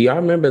 Do y'all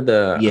remember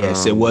the?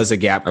 Yes, it was a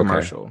Gap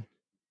commercial. Okay.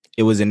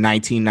 It was in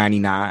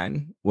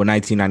 1999,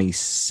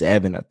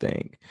 1997, I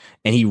think,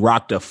 and he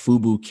rocked a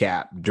FUBU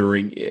cap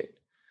during it.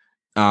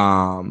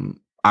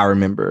 I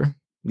remember.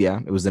 Yeah,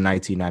 it was the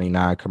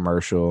 1999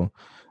 commercial,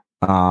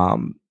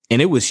 and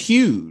it was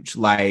huge.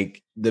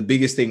 Like, the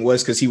biggest thing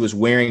was because he was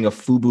wearing a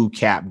FUBU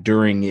cap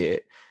during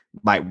it,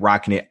 like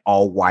rocking it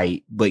all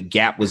white. But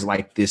Gap was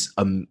like this,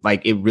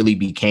 like it really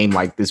became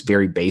like this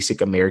very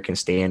basic American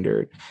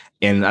standard.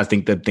 And I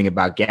think the thing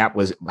about Gap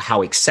was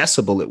how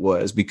accessible it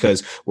was,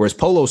 because whereas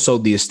Polo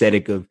sold the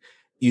aesthetic of,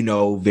 you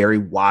know, very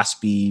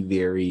waspy,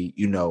 very,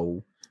 you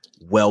know,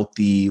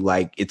 wealthy,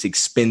 like it's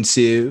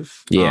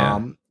expensive.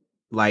 Yeah.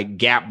 Like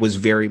Gap was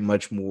very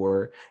much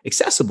more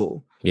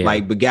accessible. Yeah.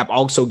 Like, but Gap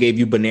also gave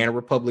you Banana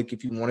Republic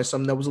if you wanted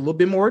something that was a little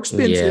bit more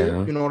expensive.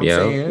 Yeah. You know what I'm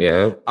saying?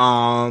 Yeah.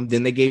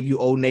 Then they gave you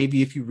Old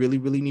Navy if you really,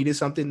 really needed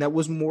something that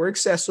was more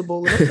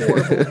accessible and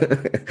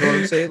affordable. You know what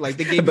I'm saying? Like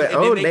they gave, but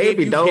Old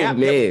Navy don't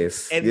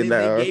miss. And then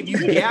they gave you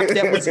Gap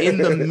that was in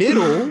the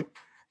middle.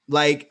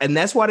 Like, and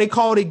that's why they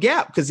called it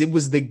Gap, because it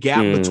was the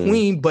gap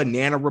between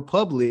Banana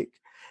Republic.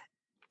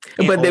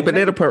 But the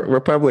Banana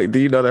Republic, do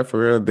you know that for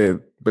real? Did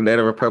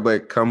Banana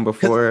Republic come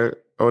before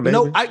Old Navy?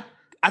 No,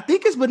 I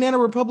think it's Banana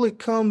Republic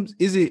comes.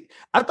 Is it?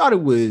 I thought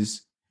it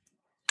was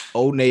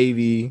Old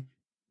Navy,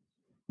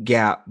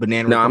 Gap,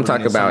 Banana. No, Republic, I'm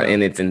talking about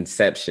in its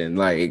inception.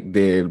 Like,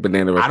 did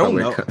Banana Republic? I don't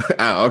know.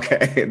 Oh,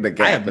 okay. The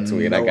gap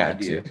between. I got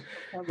idea. you.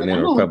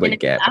 Banana Republic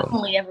Gap. I've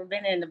only ever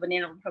been in the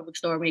Banana Republic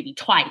store maybe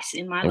twice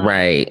in my life.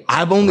 Right.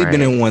 I've only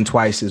been in one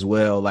twice as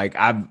well. Like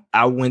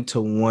I went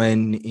to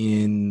one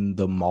in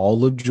the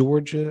Mall of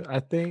Georgia, I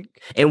think.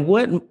 And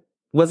what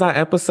was our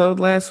episode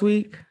last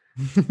week?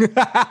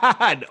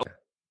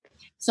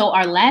 So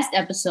our last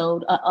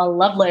episode, a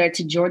love letter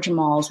to Georgia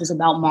malls, was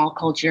about mall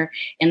culture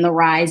and the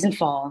rise and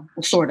fall,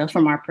 sort of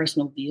from our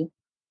personal view.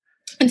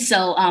 And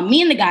so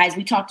me and the guys,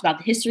 we talked about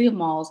the history of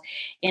malls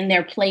and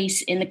their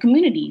place in the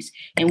communities.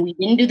 And we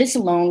didn't do this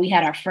alone. We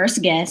had our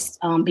first guests,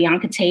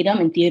 Bianca Tatum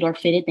and Theodore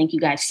Fitted. Thank you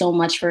guys so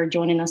much for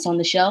joining us on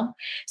the show.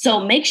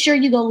 So make sure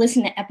you go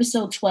listen to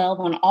episode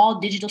 12 on all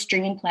digital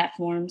streaming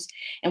platforms.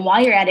 And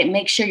while you're at it,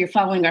 make sure you're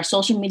following our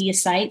social media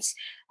sites.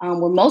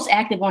 We're most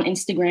active on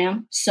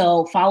Instagram.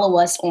 So follow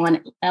us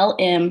on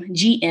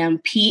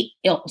HP.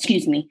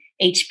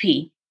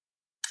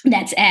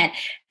 That's at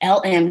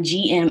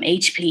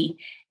LMGMHP.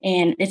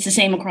 And it's the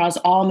same across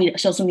all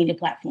social media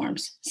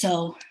platforms.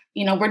 So,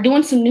 you know, we're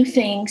doing some new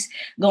things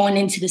going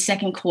into the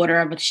second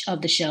quarter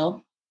of the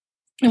show.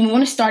 And we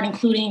want to start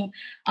including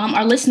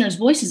our listeners'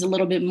 voices a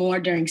little bit more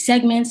during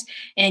segments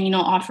and, you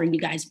know, offering you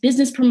guys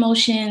business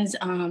promotions.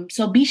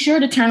 So be sure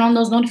to turn on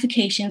those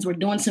notifications. We're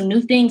doing some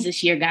new things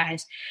this year,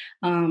 guys,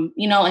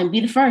 you know, and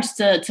be the first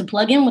to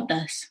plug in with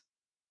us.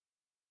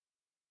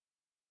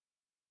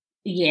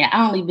 Yeah,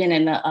 I only been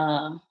in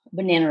the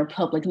Banana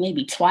Republic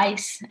maybe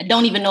twice. I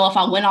don't even know if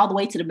I went all the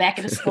way to the back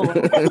of the store.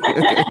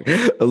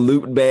 A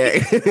loop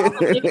bag.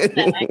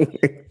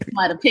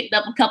 Might have picked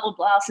up a couple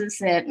blouses,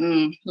 said,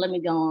 let me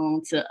go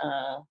on to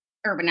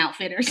Urban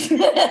Outfitters.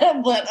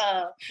 But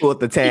pull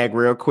the tag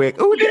real quick.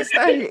 Oh, this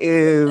thing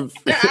is.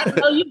 I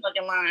know you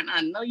fucking lying.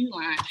 I know you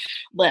lying.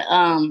 But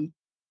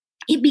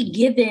it be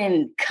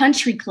given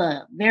country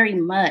club very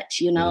much,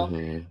 you know.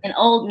 Mm-hmm. And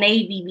Old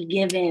Navy be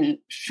given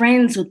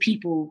friends with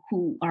people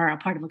who are a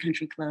part of a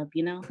country club,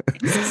 you know.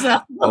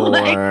 So,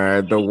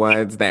 or the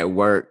ones that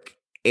work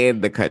in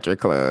the country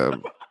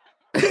club.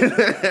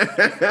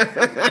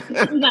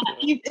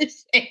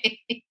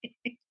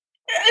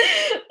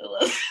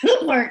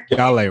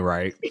 Y'all ain't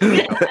right.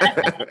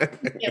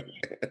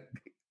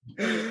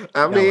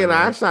 I mean,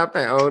 I shopped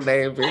at Old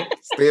Navy.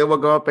 Still will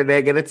go up in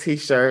there, get a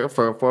t-shirt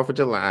for 4th of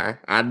July.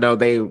 I know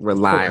they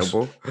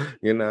reliable,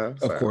 you know.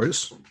 So. Of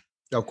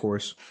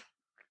course.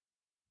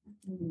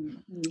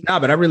 No,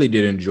 but I really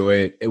did enjoy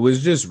it. It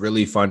was just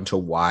really fun to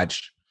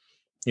watch,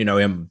 you know,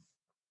 him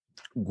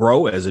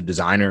grow as a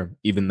designer,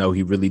 even though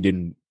he really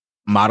didn't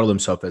model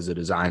himself as a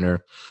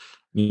designer,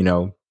 you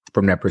know,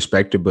 from that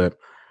perspective. But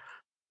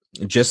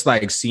just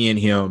like seeing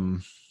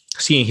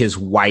his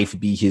wife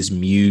be his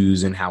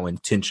muse and how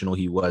intentional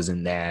he was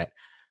in that,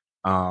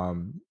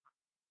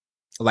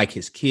 like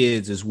his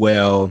kids as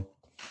well,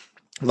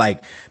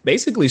 like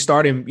basically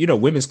starting, you know,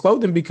 women's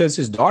clothing because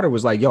his daughter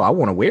was like, yo, I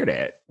want to wear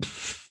that.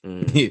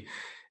 You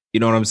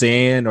know what I'm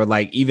saying? Or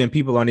like even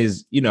people on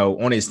his, you know,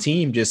 on his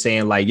team just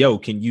saying like, yo,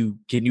 can you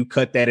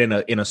cut that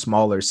in a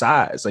smaller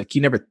size? Like he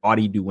never thought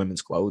he'd do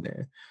women's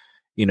clothing,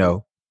 you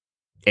know,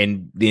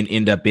 and then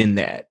end up in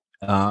that.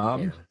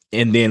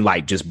 And then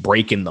like just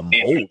breaking the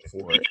mold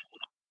for it.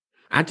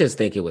 I just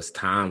think it was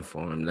time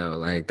for him though.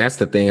 Like that's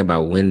the thing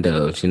about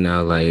windows, you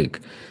know,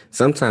 like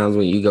sometimes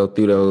when you go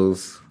through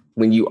those,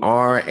 when you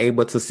are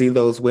able to see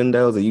those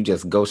windows and you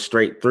just go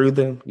straight through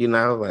them, you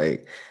know,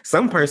 like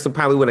some person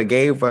probably would have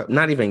gave up on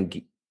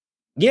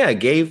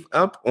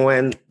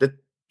the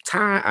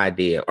tie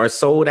idea or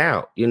sold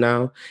out, you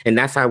know, and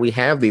that's how we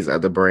have these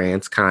other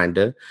brands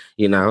kinda,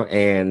 you know,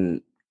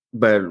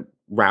 but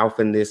Ralph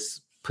in this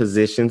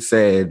position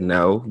said,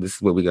 no, this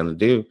is what we're going to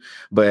do.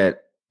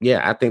 But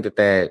yeah, I think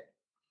that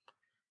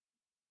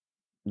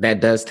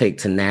does take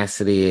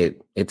tenacity.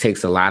 It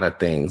takes a lot of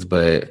things,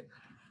 but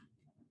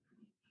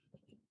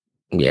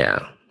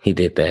yeah, he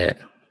did that.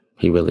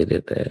 He really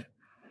did that.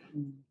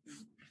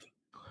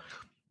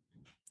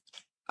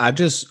 I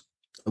just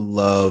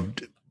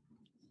loved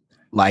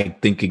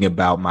like thinking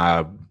about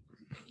my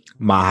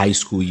high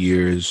school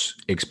years,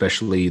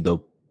 especially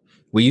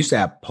we used to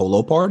have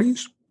polo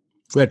parties.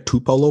 We had 2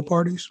 polo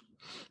parties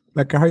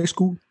back in high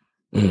school.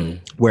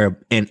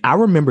 And I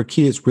remember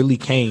kids really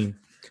came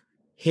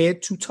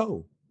head to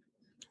toe,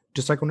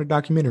 just like on the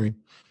documentary.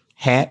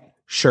 Hat,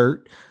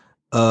 shirt,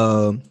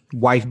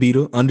 wife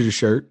beater under the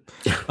shirt,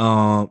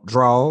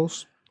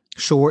 drawers,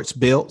 shorts,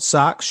 belt,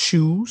 socks,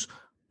 shoes,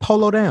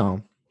 poloed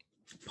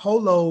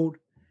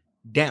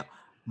down.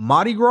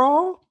 Mardi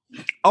Gras.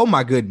 Oh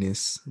my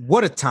goodness.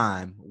 What a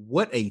time.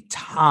 What a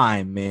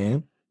time,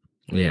 man.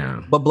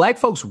 Yeah. But Black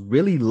folks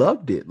really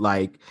loved it.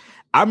 Like,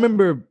 I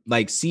remember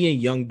like seeing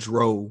Young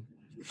Dro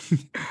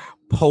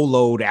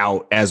poloed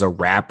out as a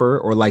rapper,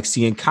 or like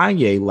seeing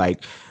Kanye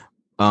like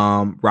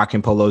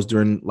rocking polos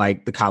during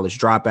like the College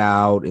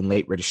Dropout and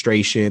Late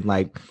Registration.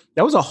 Like,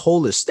 that was a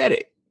whole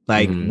aesthetic.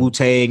 Like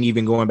Wu-Tang,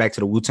 even going back to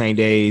the Wu-Tang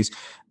days.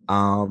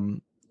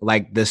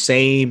 Like the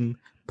same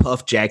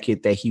puff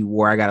jacket that he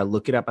wore, I gotta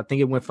look it up. I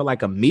think it went for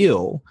like $1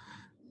 million,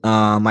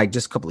 like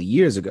just a couple of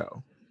years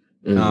ago.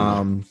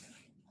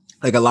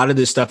 Like a lot of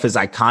this stuff is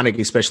iconic,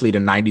 especially the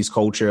 90s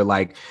culture,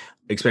 like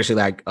especially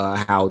like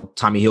how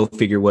Tommy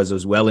Hilfiger was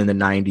as well in the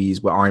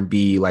 90s with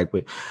R&B, like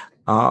with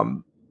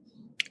God,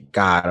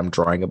 I'm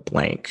drawing a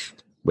blank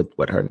with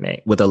what her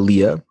name, with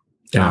Aaliyah.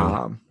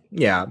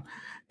 Yeah,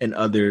 and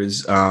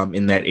others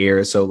in that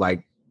era. So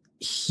like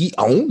he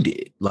owned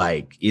it.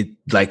 Like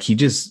he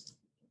just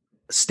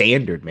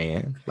standard,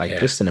 man. Like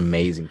just an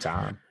amazing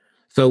time.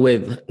 So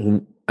with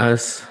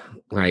us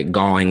like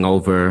going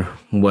over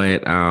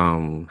what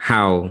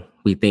how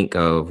we think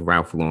of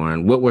Ralph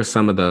Lauren, what were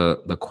some of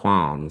the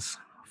qualms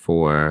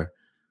for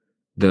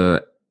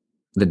the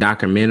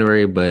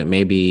documentary, but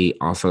maybe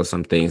also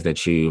some things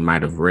that you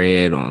might have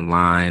read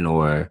online,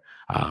 or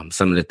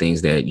some of the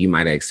things that you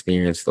might have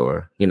experienced,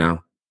 or, you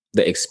know,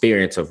 the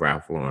experience of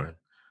Ralph Lauren?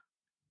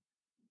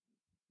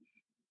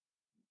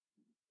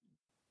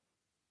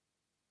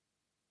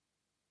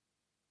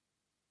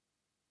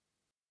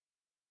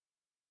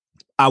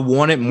 I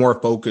wanted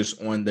more focus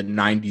on the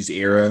 90s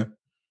era.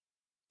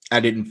 I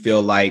didn't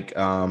feel like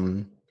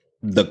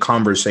the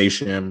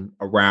conversation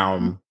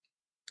around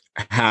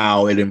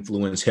how it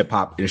influenced hip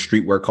hop and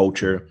streetwear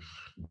culture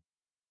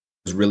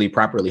was really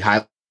properly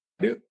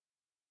highlighted.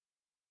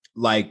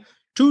 Like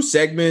 2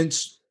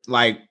 segments,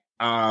 like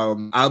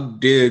I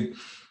did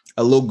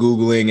a little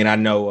Googling, and I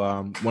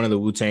know one of the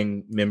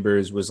Wu-Tang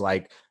members was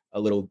like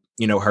a little,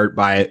 you know, hurt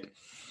by it,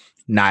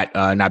 not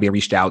being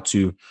reached out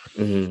to.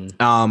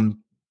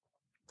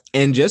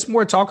 And just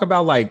more talk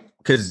about like,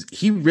 because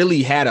he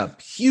really had a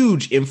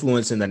huge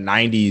influence in the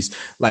 90s,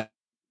 like,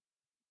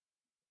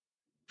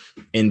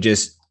 and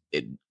just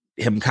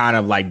him kind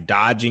of like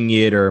dodging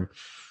it, or,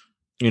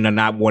 you know,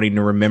 not wanting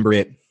to remember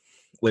it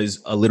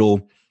was a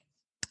little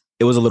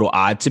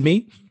odd to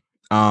me.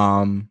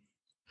 Kind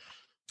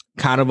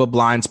of a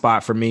blind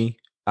spot for me.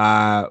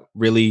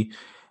 Really,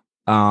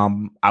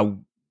 I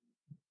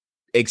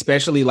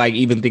especially like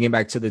even thinking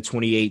back to the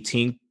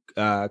 2018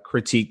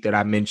 critique that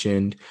I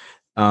mentioned.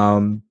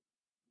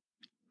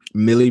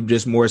 Millie,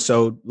 just more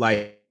so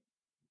like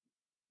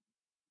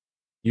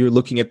you're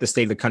looking at the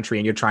state of the country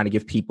and you're trying to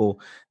give people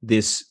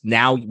this,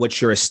 now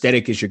what your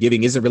aesthetic is you're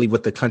giving isn't really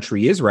what the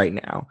country is right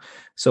now.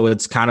 So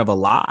it's kind of a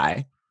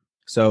lie.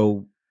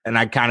 So, and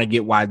I kind of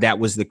get why that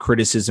was the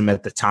criticism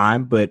at the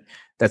time, but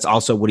that's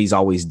also what he's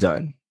always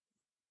done.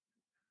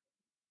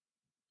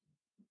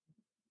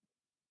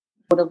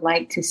 Would have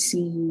liked to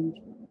see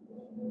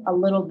a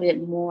little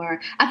bit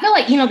more. I feel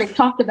like, you know, they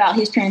talked about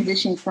his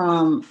transition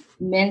from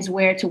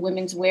menswear to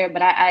women's wear,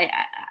 but I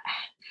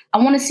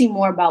want to see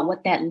more about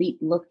what that leap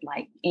looked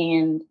like.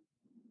 And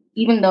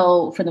even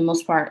though for the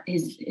most part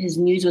his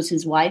muse was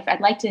his wife, I'd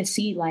like to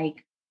see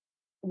like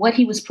what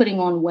he was putting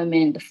on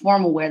women, the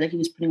formal wear that he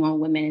was putting on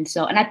women. And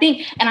so, and I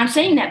think, and I'm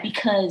saying that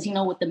because, you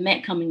know, with the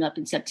Met coming up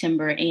in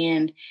September,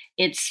 and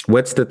it's,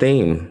 what's the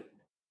theme?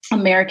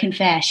 American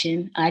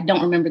fashion. I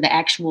don't remember the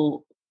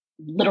actual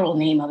literal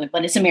name of it,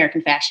 but it's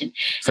American fashion.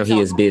 So he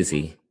is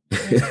busy.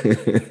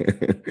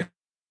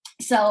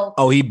 So,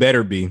 oh, he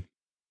better be.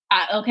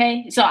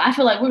 Okay. So I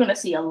feel like we're going to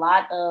see a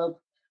lot of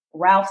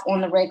Ralph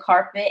on the red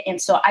carpet.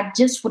 And so I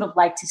just would have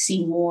liked to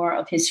see more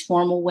of his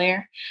formal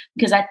wear,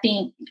 because I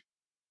think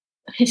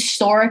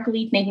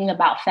historically, thinking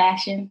about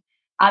fashion,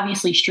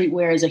 obviously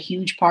streetwear is a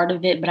huge part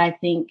of it, but I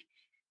think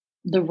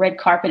the red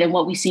carpet and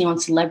what we see on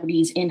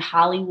celebrities in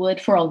Hollywood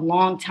for a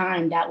long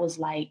time, that was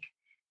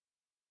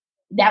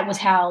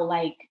how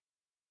like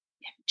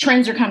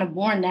trends are kind of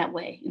born that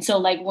way. And so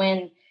like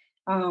when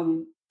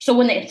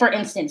they, for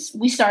instance,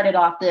 we started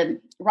off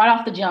right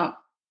off the jump,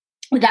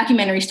 the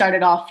documentary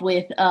started off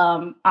with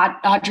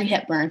Audrey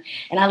Hepburn.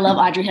 And I love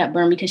Audrey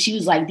Hepburn because she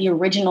was like the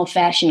original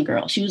fashion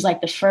girl. She was like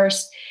the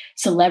first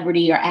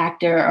celebrity or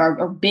actor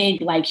or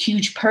big, like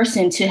huge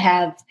person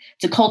to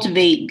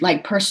cultivate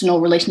like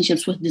personal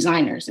relationships with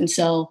designers. And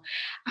so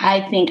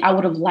I think I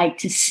would have liked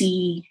to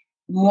see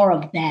more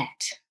of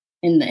that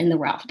in the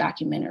Ralph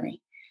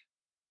documentary.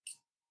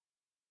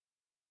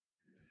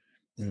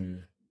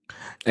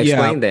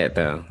 Explain that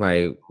though.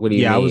 Like, what do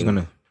you mean? I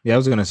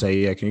was gonna say,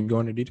 yeah. Can you go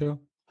into detail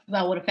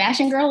about what a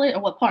fashion girl is, or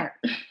what part?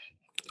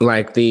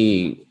 Like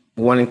the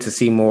wanting to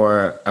see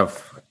more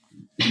of,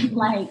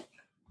 like,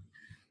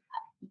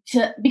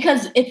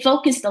 because it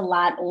focused a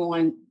lot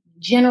on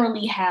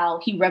generally how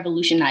he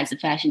revolutionized the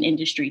fashion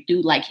industry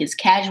through like his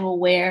casual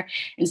wear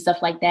and stuff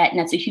like that, and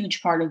that's a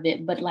huge part of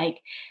it. But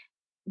like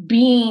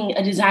being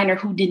a designer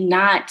who did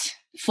not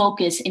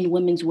focus in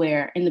women's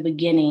wear in the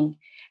beginning,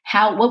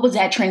 what was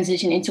that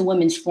transition into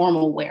women's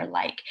formal wear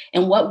like?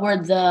 And who were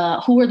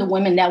the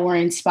women that were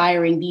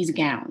inspiring these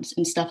gowns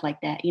and stuff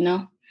like that, you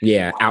know?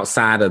 Yeah,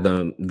 outside of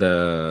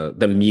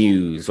the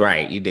muse,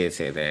 right? You did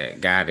say that.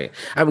 Got it.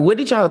 I mean, what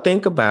did y'all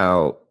think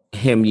about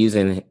him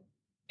using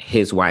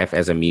his wife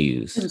as a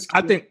muse?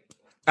 I think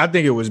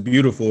it was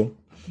beautiful.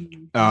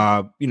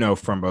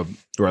 From a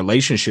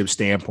relationship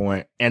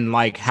standpoint, and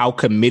like how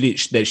committed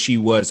that she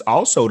was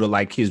also to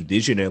like his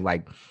vision and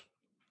like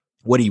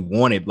what he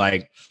wanted.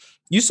 Like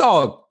you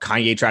saw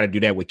Kanye try to do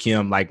that with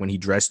Kim, like when he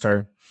dressed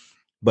her,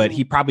 but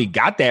he probably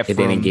got that from. It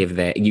didn't give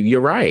that. You're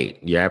right.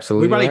 You're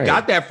absolutely right. We probably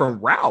got that from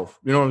Ralph.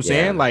 You know what I'm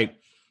saying? Like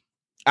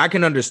I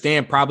can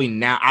understand probably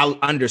now. I'll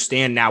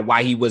understand now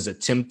why he was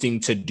attempting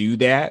to do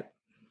that.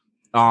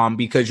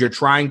 Because you're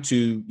trying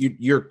to,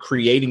 you're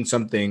creating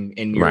something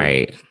and you're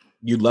right.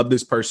 You love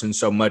this person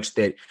so much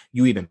that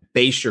you even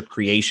base your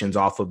creations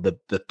off of the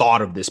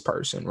thought of this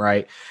person,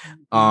 right?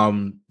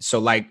 So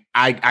like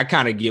I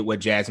kind of get what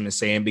Jasmine's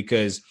saying,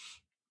 because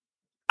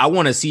I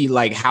want to see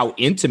like how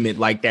intimate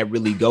like that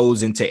really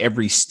goes into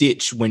every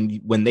stitch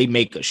when they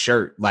make a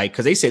shirt, like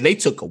because they said they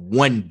took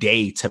 1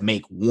 day to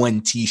make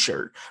one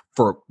t-shirt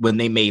for when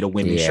they made a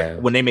women's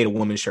shirt. When they made a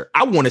women's shirt,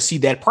 I want to see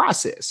that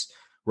process,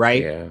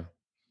 right? Yeah,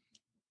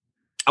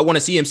 I want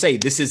to see him say,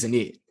 "This isn't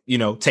it,"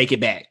 take it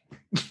back.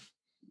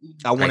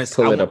 I want to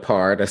pull it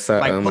apart or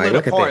something. Like,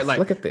 look apart.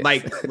 Look at this.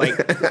 Like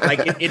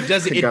it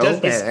doesn't. It does.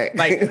 It's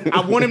like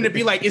I want him to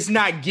be like, it's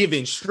not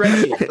giving.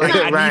 Stretch it.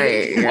 Like,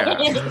 right.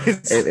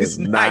 It is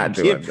not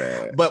doing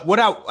that. But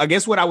I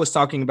guess what I was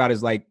talking about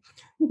is like,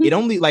 it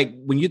only like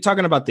when you're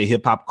talking about the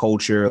hip hop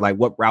culture, like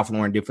what Ralph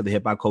Lauren did for the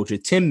hip hop culture,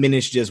 10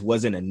 minutes just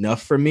wasn't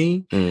enough for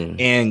me.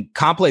 And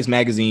Complex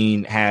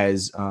Magazine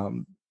has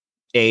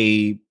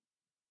a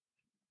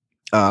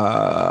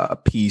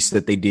piece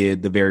that they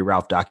did, the Very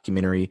Ralph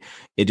documentary.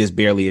 It just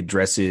barely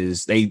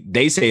addresses,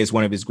 they say it's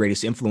one of his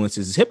greatest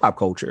influences is hip hop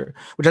culture,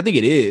 which I think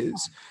it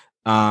is.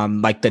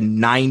 Like the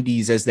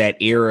 90s as that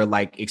era,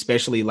 like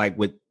especially like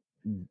with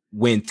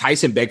when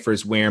Tyson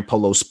Beckford's wearing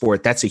Polo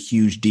Sport, that's a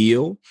huge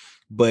deal.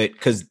 But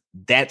because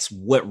that's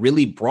what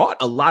really brought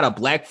a lot of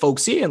Black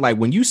folks in. Like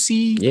when you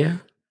see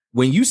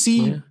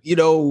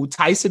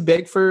Tyson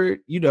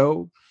Beckford,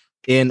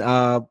 and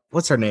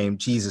what's her name?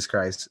 Jesus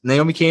Christ.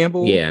 Naomi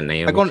Campbell. Yeah,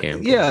 Naomi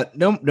Campbell. Yeah,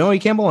 Naomi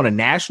Campbell on a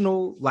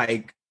national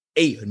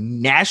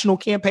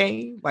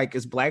campaign, like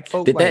as Black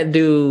folk. Did that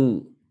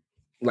do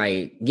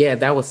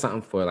that was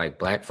something for like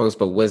Black folks,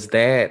 but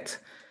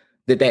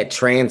did that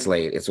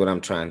translate is what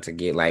I'm trying to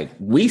get. Like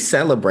we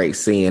celebrate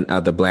seeing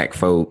other Black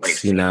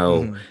folks,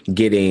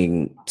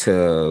 getting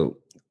to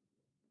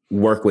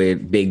work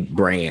with big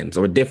brands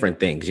or different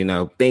things,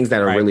 things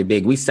that are really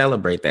big. We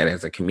celebrate that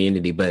as a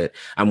community, but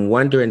I'm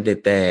wondering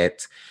did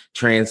that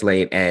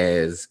translate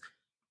as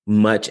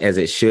much as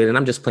it should? And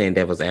I'm just playing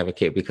devil's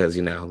advocate because,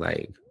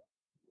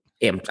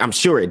 I'm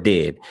sure it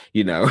did,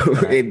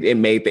 it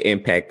made the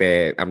impact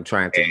that I'm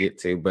trying to get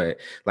to, but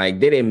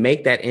like, did it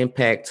make that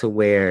impact to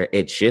where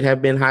it should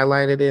have been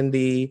highlighted in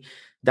the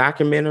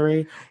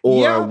documentary?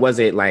 Or was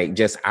it like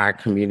just our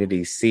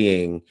community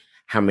seeing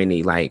how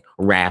many like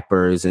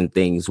rappers and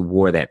things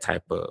wore that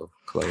type of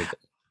clothing?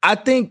 I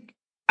think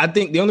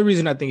the only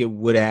reason I think it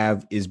would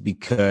have is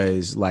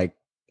because like,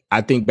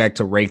 I think back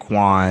to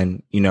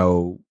Raekwon,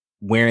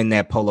 wearing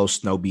that Polo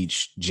Snow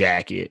Beach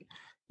jacket,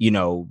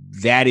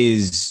 that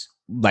is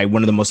like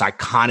one of the most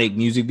iconic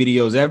music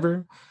videos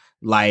ever.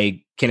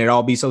 Like, can it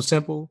all be so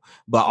simple?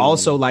 But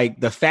also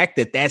like the fact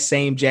that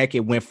same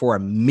jacket went for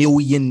 $1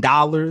 million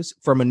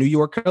from a New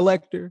York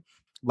collector.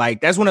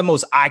 Like that's one of the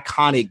most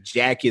iconic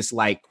jackets,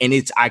 like, and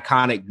it's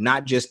iconic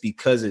not just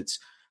because it's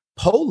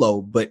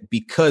Polo, but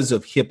because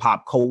of hip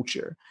hop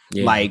culture.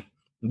 Yeah. Like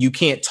you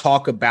can't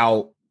talk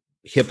about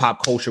hip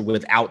hop culture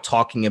without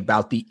talking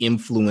about the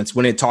influence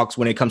when it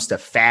comes to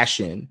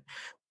fashion,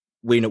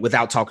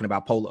 without talking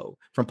about Polo.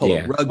 From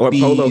Polo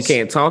Rugby, or Polo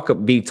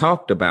can't be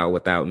talked about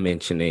without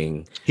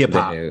mentioning hip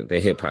hop. The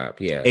hip hop,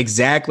 yeah,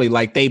 exactly.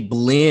 Like they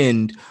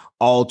blend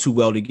all too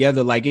well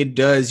together. Like it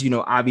does,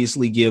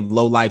 obviously give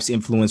Low Life's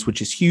influence,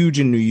 which is huge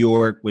in New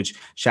York, which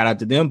shout out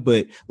to them.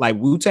 But like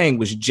Wu-Tang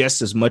was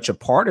just as much a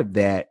part of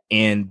that.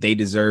 And they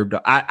deserved,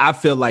 I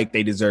feel like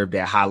they deserve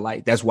that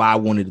highlight. That's why I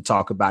wanted to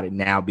talk about it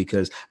now,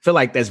 because I feel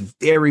like that's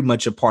very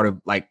much a part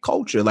of like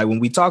culture. Like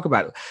when we talk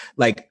about it,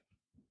 like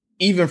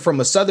even from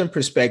a Southern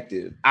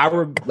perspective,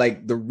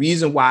 the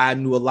reason why I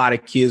knew a lot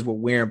of kids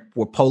were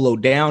Polo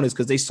down is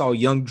because they saw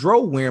Young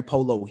Dro wearing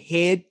Polo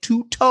head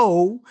to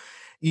toe,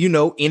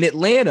 in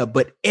Atlanta,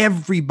 but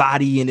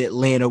everybody in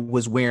Atlanta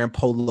was wearing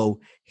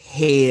Polo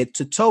head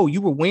to toe.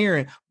 You were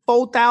wearing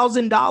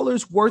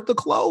 $4,000 worth of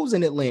clothes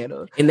in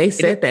Atlanta. And they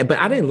said that, but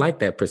I didn't like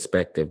that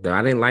perspective though.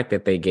 I didn't like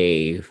that they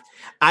gave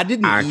our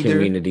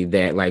community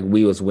that like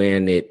we was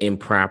wearing it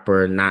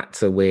improper, not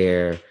to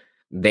where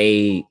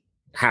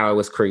how it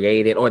was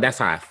created, or that's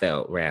how I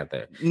felt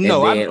rather.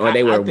 No, or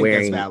they were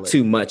wearing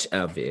too much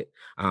of it.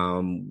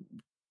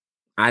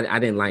 I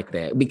didn't like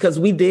that because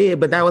we did,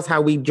 but that was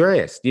how we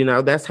dressed. You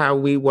know, that's how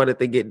we wanted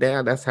to get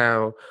down. That's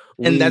how.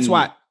 That's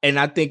why. And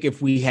I think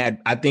if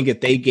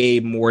they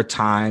gave more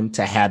time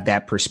to have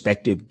that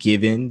perspective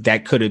given,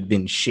 that could have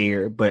been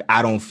shared. But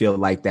I don't feel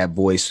like that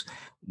voice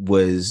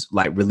was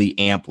like really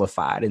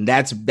amplified. And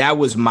that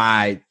was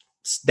my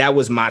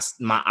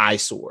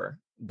eyesore.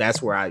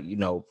 That's where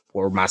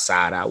or my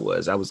side I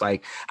was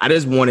like, I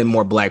just wanted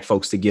more Black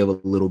folks to give a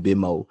little bit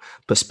more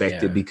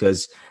perspective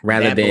because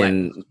rather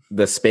than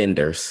the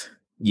spenders.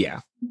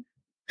 Yeah.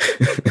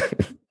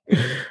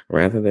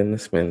 Rather than the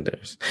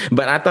spenders.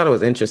 But I thought it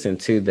was interesting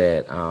too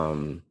that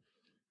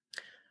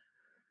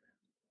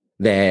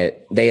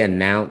that they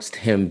announced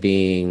him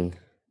being,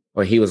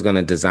 or he was going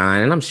to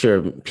design, and I'm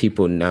sure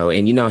people know,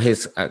 and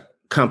his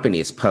company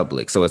is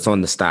public, so it's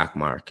on the stock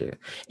market.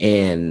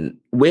 And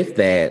with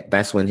that,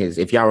 that's when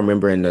if y'all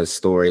remember in the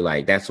story,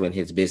 like that's when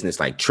his business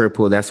like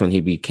tripled. That's when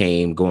he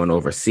became going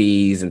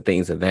overseas and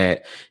things of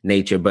that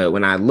nature. But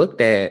when I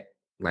looked at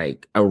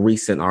like a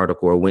recent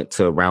article or went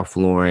to Ralph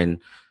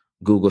Lauren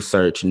Google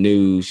search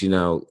news,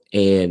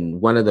 and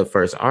one of the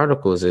first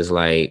articles is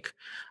like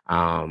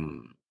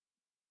talking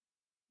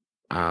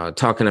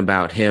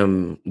about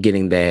him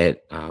getting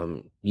that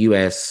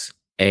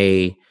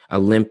USA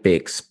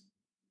Olympics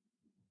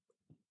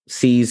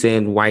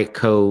season white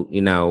coat,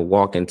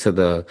 walking to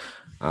the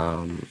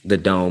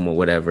dome or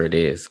whatever it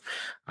is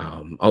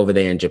over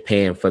there in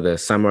Japan for the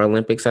Summer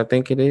Olympics, I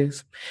think it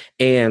is.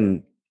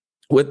 And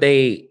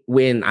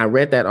when I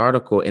read that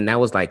article, and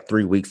that was like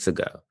 3 weeks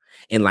ago,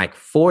 and like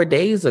 4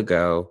 days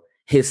ago,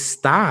 his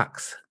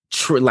stocks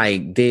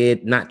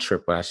did not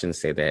triple. I shouldn't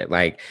say that,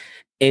 like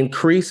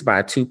increased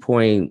by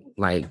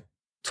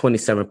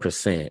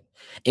 2.27%.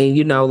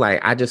 And,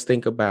 I just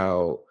think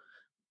about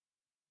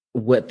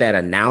what that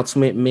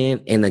announcement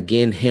meant. And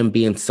again, him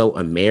being so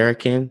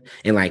American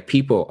and like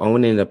people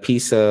owning a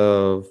piece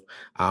of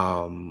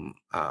Polo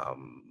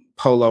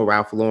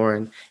Ralph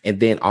Lauren.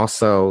 And then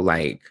also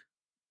like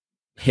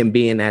him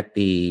being at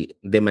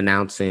them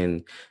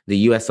announcing the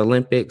US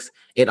Olympics,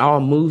 it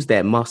all moves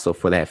that muscle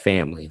for that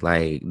family,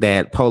 like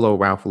that Polo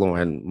Ralph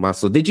Lauren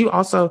muscle. Did you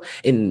also,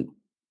 and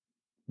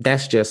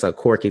that's just a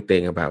quirky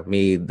thing about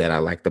me that I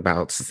liked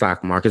about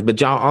stock markets,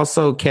 but y'all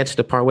also catch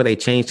the part where they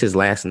changed his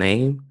last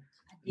name?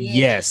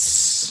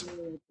 Yes.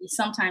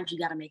 Sometimes you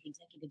got to make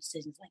executive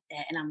decisions like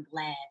that. And I'm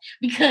glad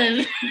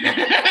because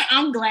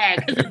I'm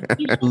glad.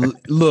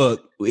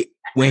 Look,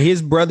 when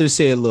his brother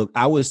said, look,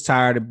 I was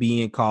tired of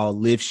being called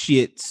lift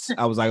shits.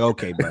 I was like,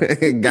 okay, bro.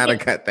 Gotta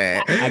cut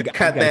that.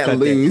 Cut that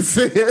loose.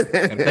 Cut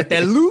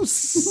that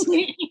loose.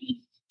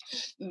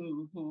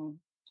 Mm-hmm.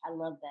 I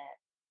love that.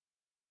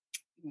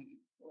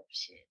 Lift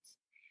shits.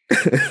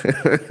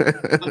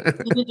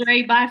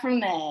 Dre buy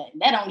from that.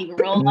 That don't even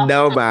roll off.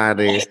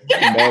 Nobody.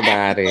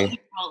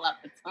 Roll off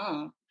the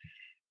tongue.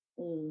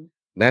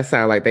 That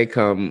sounds like they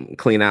come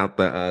clean out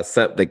the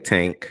septic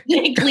tank.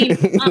 They clean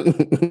it up.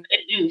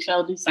 They do.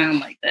 Sure do sound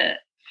like that.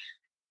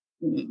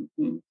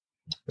 Mm-hmm.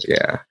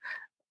 Yeah.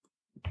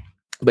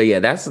 But yeah,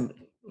 that's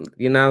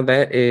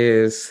that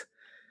is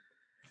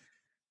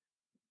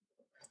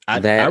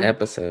that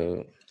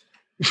episode.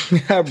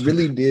 I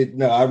really did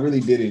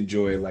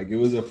enjoy it. Like, it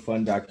was a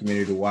fun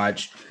documentary to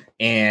watch.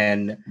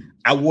 And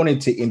I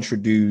wanted to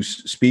introduce,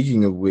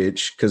 speaking of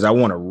which, because I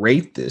want to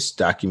rate this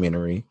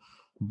documentary,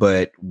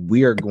 but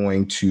we are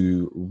going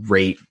to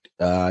rate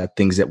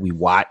things that we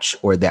watch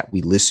or that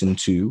we listen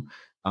to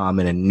in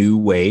a new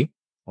way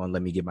on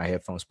Let Me Get My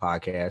Headphones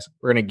podcast.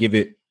 We're going to give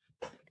it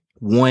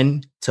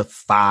 1 to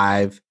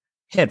 5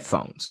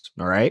 headphones.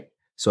 All right.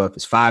 So if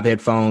it's 5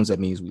 headphones, that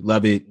means we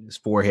love it. If it's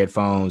 4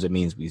 headphones, it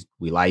means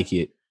we like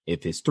it.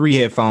 If it's 3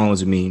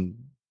 headphones, we're in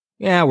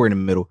the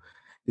middle.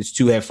 If it's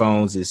 2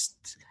 headphones, it's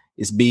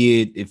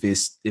big. If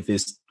it's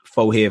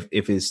 4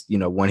 if it's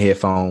 1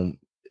 headphone,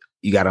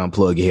 you got to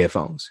unplug your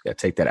headphones. You got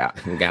to take that out.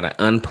 You got to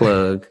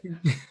unplug.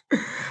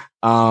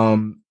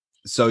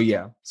 So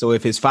yeah. So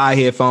if it's 5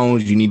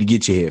 headphones, you need to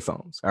get your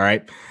headphones. All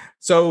right.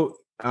 So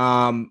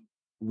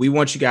we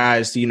want you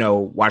guys to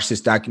watch this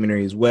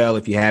documentary as well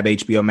if you have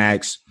HBO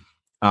Max.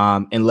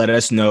 And let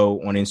us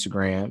know on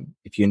Instagram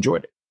if you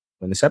enjoyed it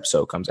when this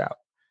episode comes out.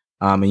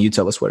 And you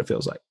tell us what it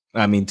feels like.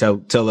 I mean,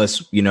 tell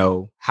us,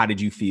 how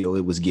did you feel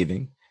it was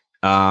giving?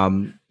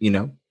 And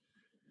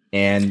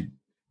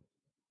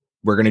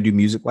we're going to do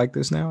music like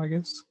this now, I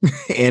guess,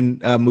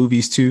 and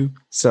movies too.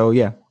 So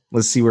yeah,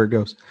 let's see where it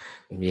goes.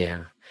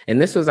 Yeah. And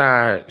this was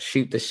our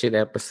shoot the shit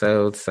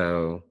episode.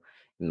 So,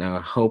 I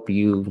hope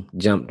you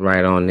jumped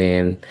right on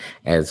in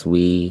as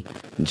we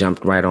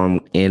jumped right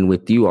on in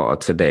with you all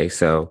today.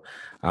 So,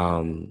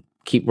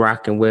 keep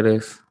rocking with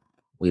us.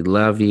 We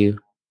love you.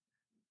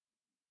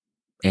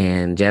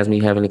 And Jasmine,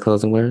 you have any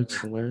closing words?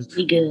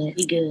 Be good.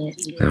 Be good.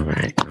 All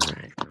right.